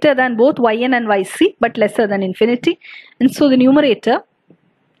greater than both yn and yc but lesser than infinity, and so the numerator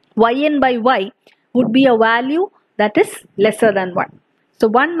yn by y would be a value that is lesser than 1. So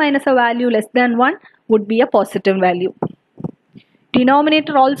 1 minus a value less than 1 would be a positive value.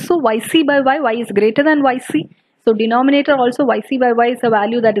 Denominator also yc by y is greater than yc, so denominator also yc by y is a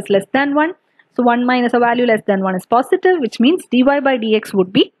value that is less than 1. So 1 minus a value less than 1 is positive, which means dy by dx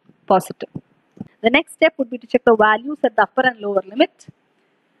would be positive. The next step would be to check the values at the upper and lower limit.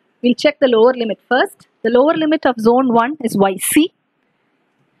 We'll check the lower limit first. The lower limit of zone 1 is yc.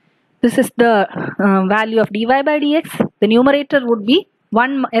 This is the value of dy by dx. The numerator would be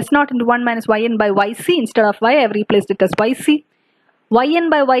s0 into 1 minus yn by yc. Instead of y, I have replaced it as yc. Yn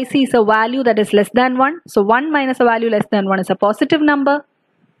by yc is a value that is less than 1. So 1 minus a value less than 1 is a positive number.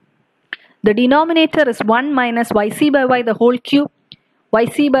 The denominator is 1 minus yc by y the whole cube.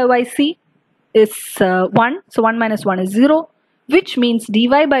 Yc by yc is 1, so 1 minus 1 is 0, which means dy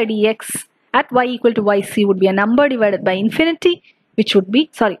by dx at y equal to yc would be a number divided by infinity, which would be,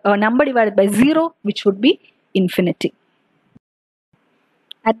 a number divided by 0, which would be infinity.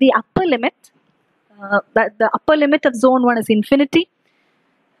 At the upper limit, the upper limit of zone 1 is infinity.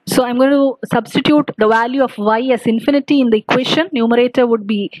 So I'm going to substitute the value of y as infinity in the equation. Numerator would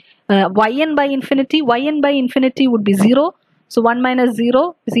be yn by infinity. Yn by infinity would be 0. So 1 minus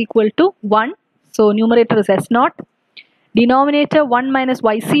 0 is equal to 1. So numerator is s0. Denominator 1 minus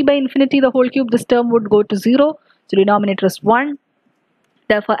yc by infinity the whole cube, this term would go to 0. So denominator is 1.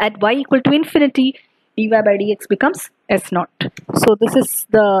 Therefore at y equal to infinity, dy by dx becomes S0. So this is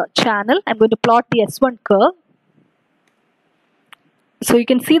the channel. I'm going to plot the S1 curve. So you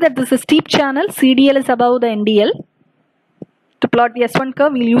can see that this is a steep channel. CDL is above the NDL. To plot the S1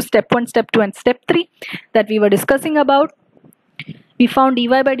 curve, we'll use step 1, step 2 and step 3 that we were discussing about. We found dy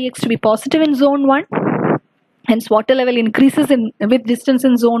by dx to be positive in zone 1. Hence water level increases with distance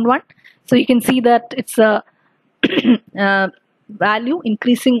in zone 1. So you can see that it's a value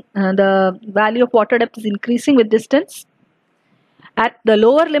increasing, the value of water depth is increasing with distance. At the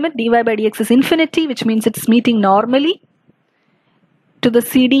lower limit, dy by dx is infinity, which means it's meeting normally to the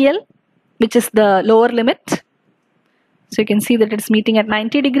CDL, which is the lower limit. So you can see that it's meeting at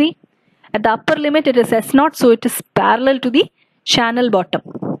 90 degree. At the upper limit, it is S0, so it is parallel to the channel bottom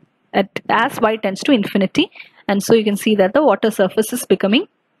as y tends to infinity. And so you can see that the water surface is becoming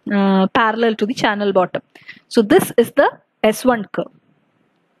parallel to the channel bottom. So this is the S1 curve.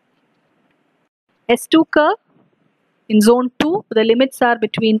 S2 curve, in zone 2, the limits are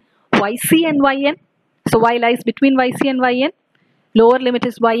between yc and yn. So y lies between yc and yn. Lower limit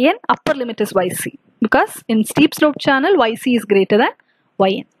is yn, upper limit is yc. Because in steep slope channel, yc is greater than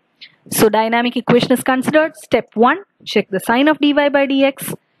yn. So dynamic equation is considered. Step 1, check the sign of dy by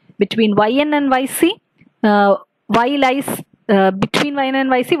dx between yn and yc. Y lies between yn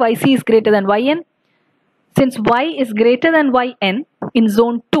and yc is greater than yn. Since y is greater than yn in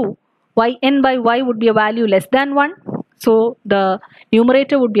zone 2, yn by y would be a value less than 1. So the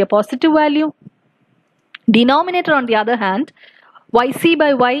numerator would be a positive value. Denominator on the other hand, yc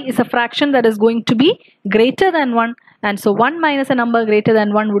by y is a fraction that is going to be greater than 1. And so 1 minus a number greater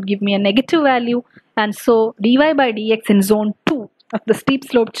than 1 would give me a negative value. And so dy by dx in zone 2 of the steep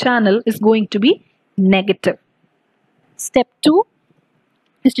slope channel is going to be negative. Step 2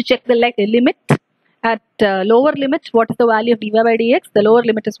 is to check the limit. At lower limit, what is the value of dy by dx? The lower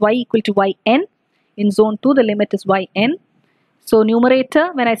limit is y equal to yn. In zone 2, the limit is yn. So numerator,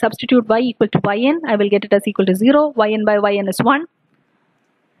 when I substitute y equal to yn, I will get it as equal to 0. Yn by yn is 1.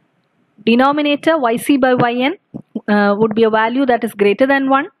 Denominator, yc by yn would be a value that is greater than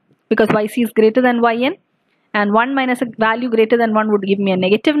 1 because yc is greater than yn. And 1 minus a value greater than 1 would give me a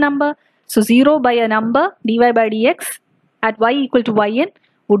negative number. So 0 by a number, dy by dx at y equal to yn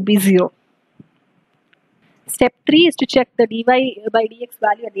would be 0. Step 3 is to check the dy by dx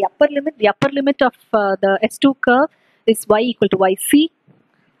value at the upper limit. The upper limit of the S2 curve is y equal to yc.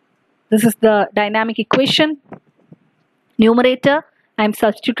 This is the dynamic equation. Numerator, I am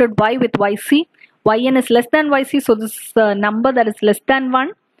substituted y with yc. Yn is less than yc, so this is a number that is less than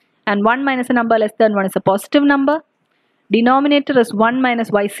 1. And 1 minus a number less than 1 is a positive number. Denominator is 1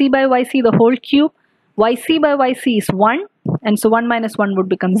 minus yc by yc, the whole cube. Yc by yc is 1, and so 1 minus 1 would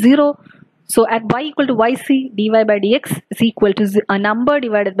become 0. So at y equal to yc, dy by dx is equal to a number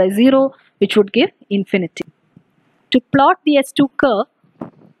divided by 0, which would give infinity. To plot the S2 curve,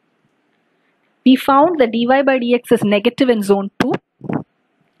 we found that dy by dx is negative in zone 2,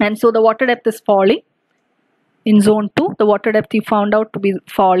 and so the water depth is falling. In zone 2, the water depth we found out to be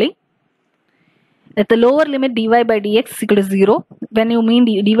falling. At the lower limit, dy by dx is equal to 0. When you mean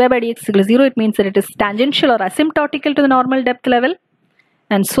dy by dx is equal to 0, it means that it is tangential or asymptotical to the normal depth level.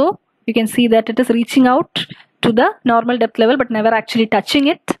 And so you can see that it is reaching out to the normal depth level but never actually touching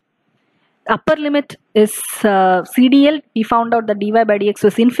it. Upper limit is CDL. We found out that dy by dx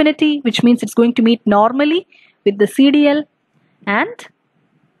was infinity, which means it's going to meet normally with the CDL, and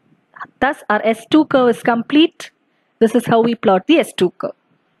thus our S2 curve is complete. This is how we plot the S2 curve.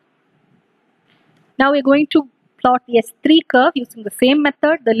 Now we're going to plot the S3 curve using the same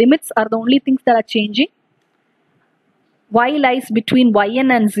method. The limits are the only things that are changing. Y lies between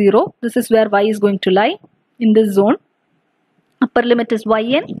yn and 0. This is where y is going to lie in this zone. Upper limit is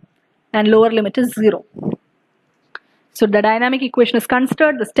yn and lower limit is 0. So the dynamic equation is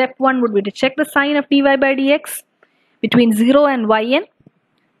considered. The step 1 would be to check the sign of dy by dx between 0 and yn.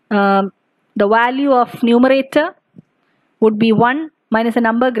 The value of numerator would be 1 minus a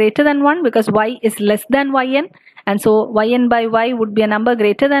number greater than 1 because y is less than yn, and so yn by y would be a number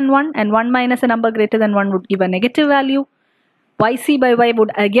greater than 1, and 1 minus a number greater than 1 would give a negative value. Yc by y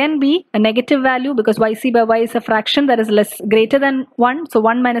would again be a negative value because yc by y is a fraction that is greater than 1, so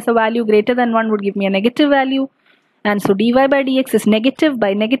 1 minus a value greater than 1 would give me a negative value, and so dy by dx is negative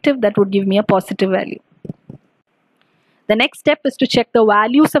by negative, that would give me a positive value. The next step is to check the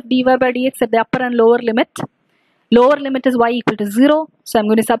values of dy by dx at the upper and lower limit. Lower limit is y equal to 0. So I'm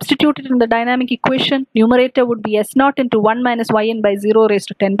going to substitute it in the dynamic equation. Numerator would be s naught into 1 minus yn by 0 raised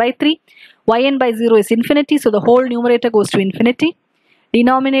to 10 by 3. Yn by 0 is infinity, so the whole numerator goes to infinity.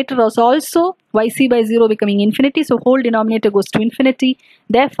 Denominator was also yc by 0 becoming infinity, so whole denominator goes to infinity.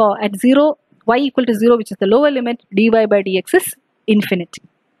 Therefore, at 0, y equal to 0, which is the lower limit, dy by dx is infinity.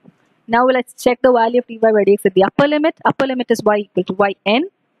 Now let's check the value of dy by dx at the upper limit. Upper limit is y equal to yn.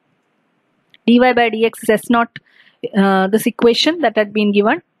 Dy by dx is s naught, this equation that had been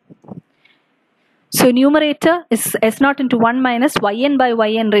given. So numerator is s naught into 1 minus yn by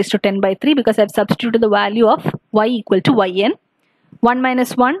yn raised to 10 by 3 because I've substituted the value of y equal to yn. 1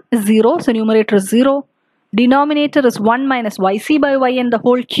 minus 1 is 0, so numerator is 0. Denominator is 1 minus yc by yn, the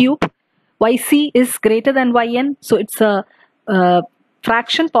whole cube. Yc is greater than yn, so it's a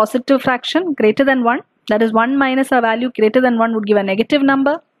fraction, positive fraction, greater than 1. That is 1 minus a value greater than 1 would give a negative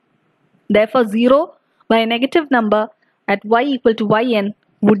number. Therefore 0 by a negative number at y equal to yn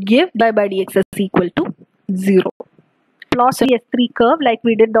would give dy by dx is equal to 0. Plot the S3 curve like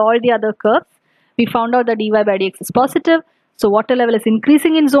we did all the other curves. We found out that dy by dx is positive. So water level is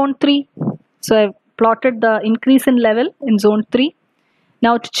increasing in zone 3. So I've plotted the increase in level in zone 3.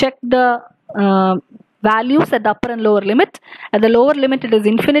 Now to check the values at the upper and lower limit. At the lower limit it is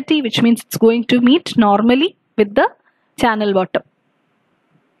infinity, which means it's going to meet normally with the channel bottom.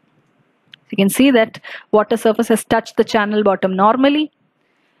 You can see that water surface has touched the channel bottom normally.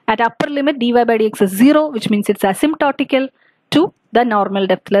 At upper limit dy by dx is 0, which means it's asymptotical to the normal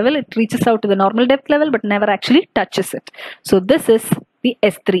depth level. It reaches out to the normal depth level but never actually touches it. So this is the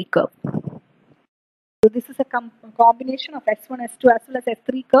S3 curve. So this is a combination of S1, S2 as well as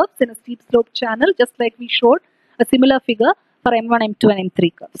S3 curves in a steep slope channel, just like we showed a similar figure for M1, M2 and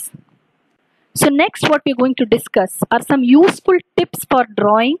M3 curves. So next what we're going to discuss are some useful tips for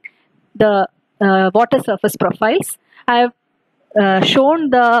drawing the water surface profiles. I have shown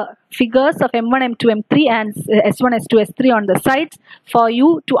the figures of M1, M2, M3 and S1, S2, S3 on the sides for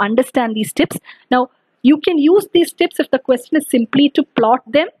you to understand these tips. Now you can use these tips if the question is simply to plot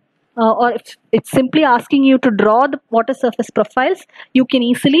them, or if it's simply asking you to draw the water surface profiles, you can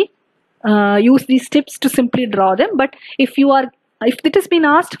easily use these tips to simply draw them. But if it has been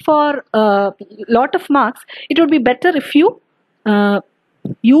asked for a lot of marks, it would be better if you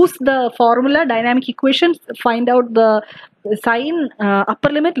use the formula, dynamic equations, find out the sign, upper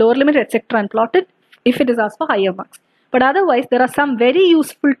limit, lower limit, etc. and plot it if it is asked for higher marks. But otherwise, there are some very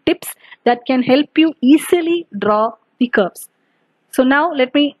useful tips that can help you easily draw the curves. So now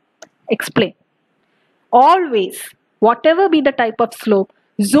let me explain. Always, whatever be the type of slope,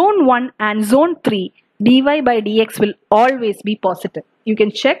 zone 1 and zone 3, dy by dx will always be positive. You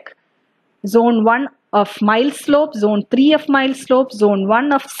can check zone 1 of mild slope, zone 3 of mild slope, zone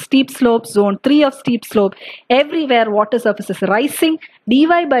 1 of steep slope, zone 3 of steep slope. Everywhere water surface is rising, dy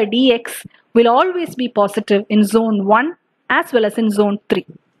by dx will always be positive in zone 1 as well as in zone 3.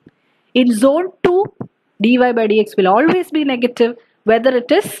 In zone 2, dy by dx will always be negative, whether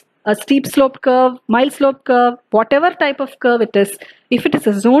it is a steep slope curve, mild slope curve, whatever type of curve it is. If it is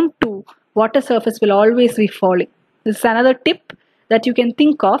a zone 2, water surface will always be falling. This is another tip that you can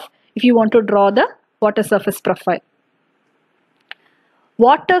think of if you want to draw the water surface profile.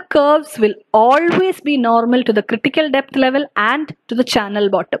 Water curves will always be normal to the critical depth level and to the channel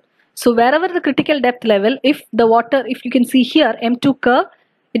bottom. So wherever the critical depth level, if you can see here, M2 curve,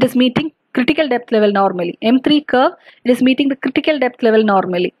 it is meeting critical depth level normally. M3 curve, it is meeting the critical depth level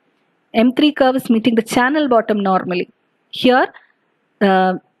normally. M3 curve is meeting the channel bottom normally. Here,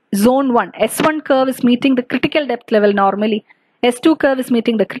 zone 1, S1 curve is meeting the critical depth level normally. S2 curve is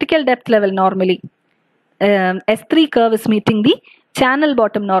meeting the critical depth level normally. S3 curve is meeting the channel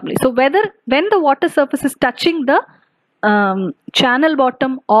bottom normally. So when the water surface is touching the channel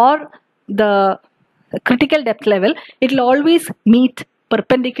bottom or the critical depth level, it will always meet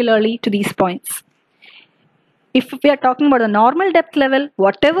perpendicularly to these points. If we are talking about the normal depth level,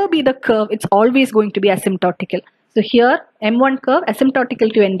 whatever be the curve, it's always going to be asymptotical. So here, M1 curve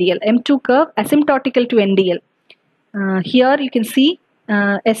asymptotical to NDL, M2 curve asymptotical to NDL. Here you can see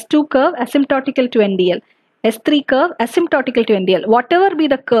S2 curve asymptotical to NDL, S3 curve asymptotical to NDL. Whatever be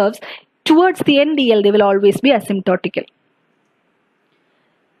the curves, towards the NDL they will always be asymptotical.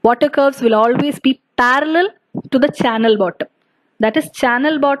 Water curves will always be parallel to the channel bottom. That is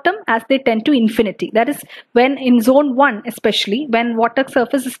channel bottom as they tend to infinity. That is when in zone 1 especially, when water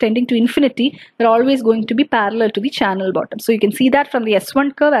surface is tending to infinity, they are always going to be parallel to the channel bottom. So you can see that from the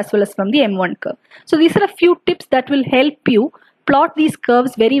S1 curve as well as from the M1 curve. So these are a few tips that will help you plot these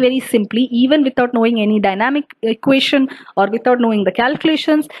curves very, very simply, even without knowing any dynamic equation or without knowing the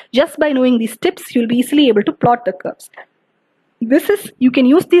calculations. Just by knowing these tips, you'll be easily able to plot the curves. You can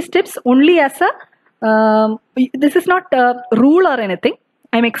use these tips only as this is not a rule or anything.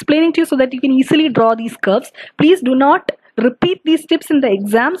 I'm explaining to you so that you can easily draw these curves. Please do not repeat these tips in the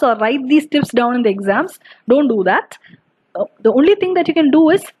exams or write these tips down in the exams. Don't do that. The only thing that you can do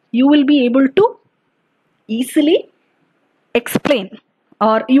is you will be able to easily explain,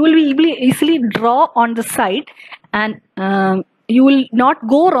 or you will be able to easily draw on the side, and you will not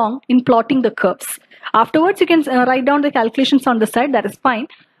go wrong in plotting the curves. Afterwards, you can write down the calculations on the side, that is fine.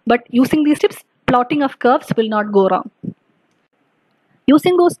 But using these tips, plotting of curves will not go wrong.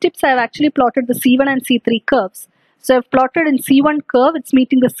 Using those tips, I have actually plotted the C1 and C3 curves. So I've plotted in C1 curve, it's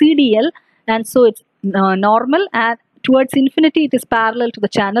meeting the CDL, and so it's normal, and towards infinity it is parallel to the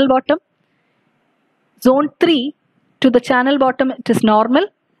channel bottom. Zone 3, to the channel bottom it is normal,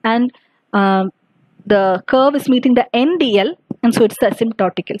 and the curve is meeting the NDL, and so it's the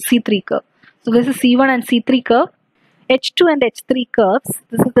asymptotical C3 curve. So this is C1 and C3 curve. H2 and H3 curves,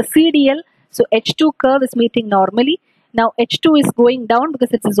 this is the CDL, so H2 curve is meeting normally. Now H2 is going down because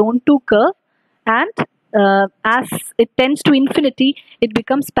it's a zone 2 curve, and as it tends to infinity, it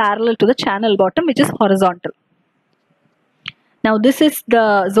becomes parallel to the channel bottom, which is horizontal. Now this is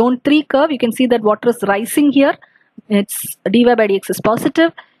the zone 3 curve. You can see that water is rising here. Its dy by dx is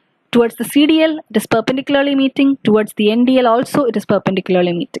positive. Towards the CDL, it is perpendicularly meeting. Towards the NDL also, it is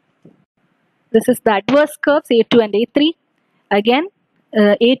perpendicularly meeting. This is the adverse curves, A2 and A3. Again,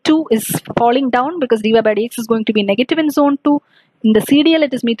 A2 is falling down because dy by dx is going to be negative in zone 2. In the CDL,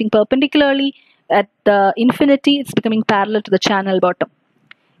 it is meeting perpendicularly. At the infinity, it's becoming parallel to the channel bottom.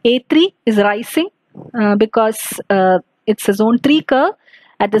 A3 is rising because it's a zone 3 curve.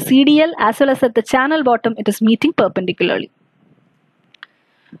 At the CDL as well as at the channel bottom, it is meeting perpendicularly.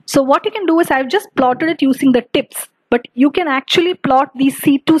 So what you can do is, I've just plotted it using the tips, but you can actually plot these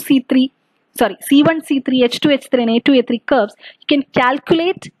C1, C3, H2, H3 and A2, A3 curves. You can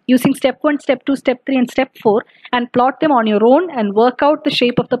calculate using step 1, step 2, step 3 and step 4 and plot them on your own and work out the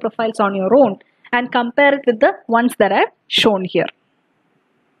shape of the profiles on your own and compare it with the ones that I've shown here.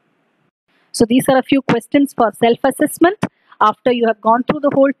 So these are a few questions for self-assessment after you have gone through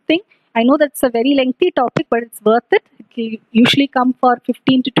the whole thing. I know that's a very lengthy topic, but it's worth it. It will usually come for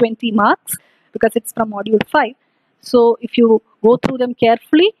 15 to 20 marks because it's from module 5. So if you go through them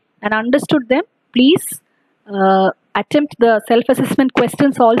carefully and understood them, please attempt the self-assessment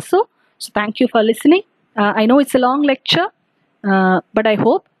questions also. So thank you for listening. I know it's a long lecture, but I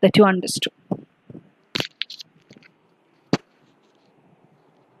hope that you understood.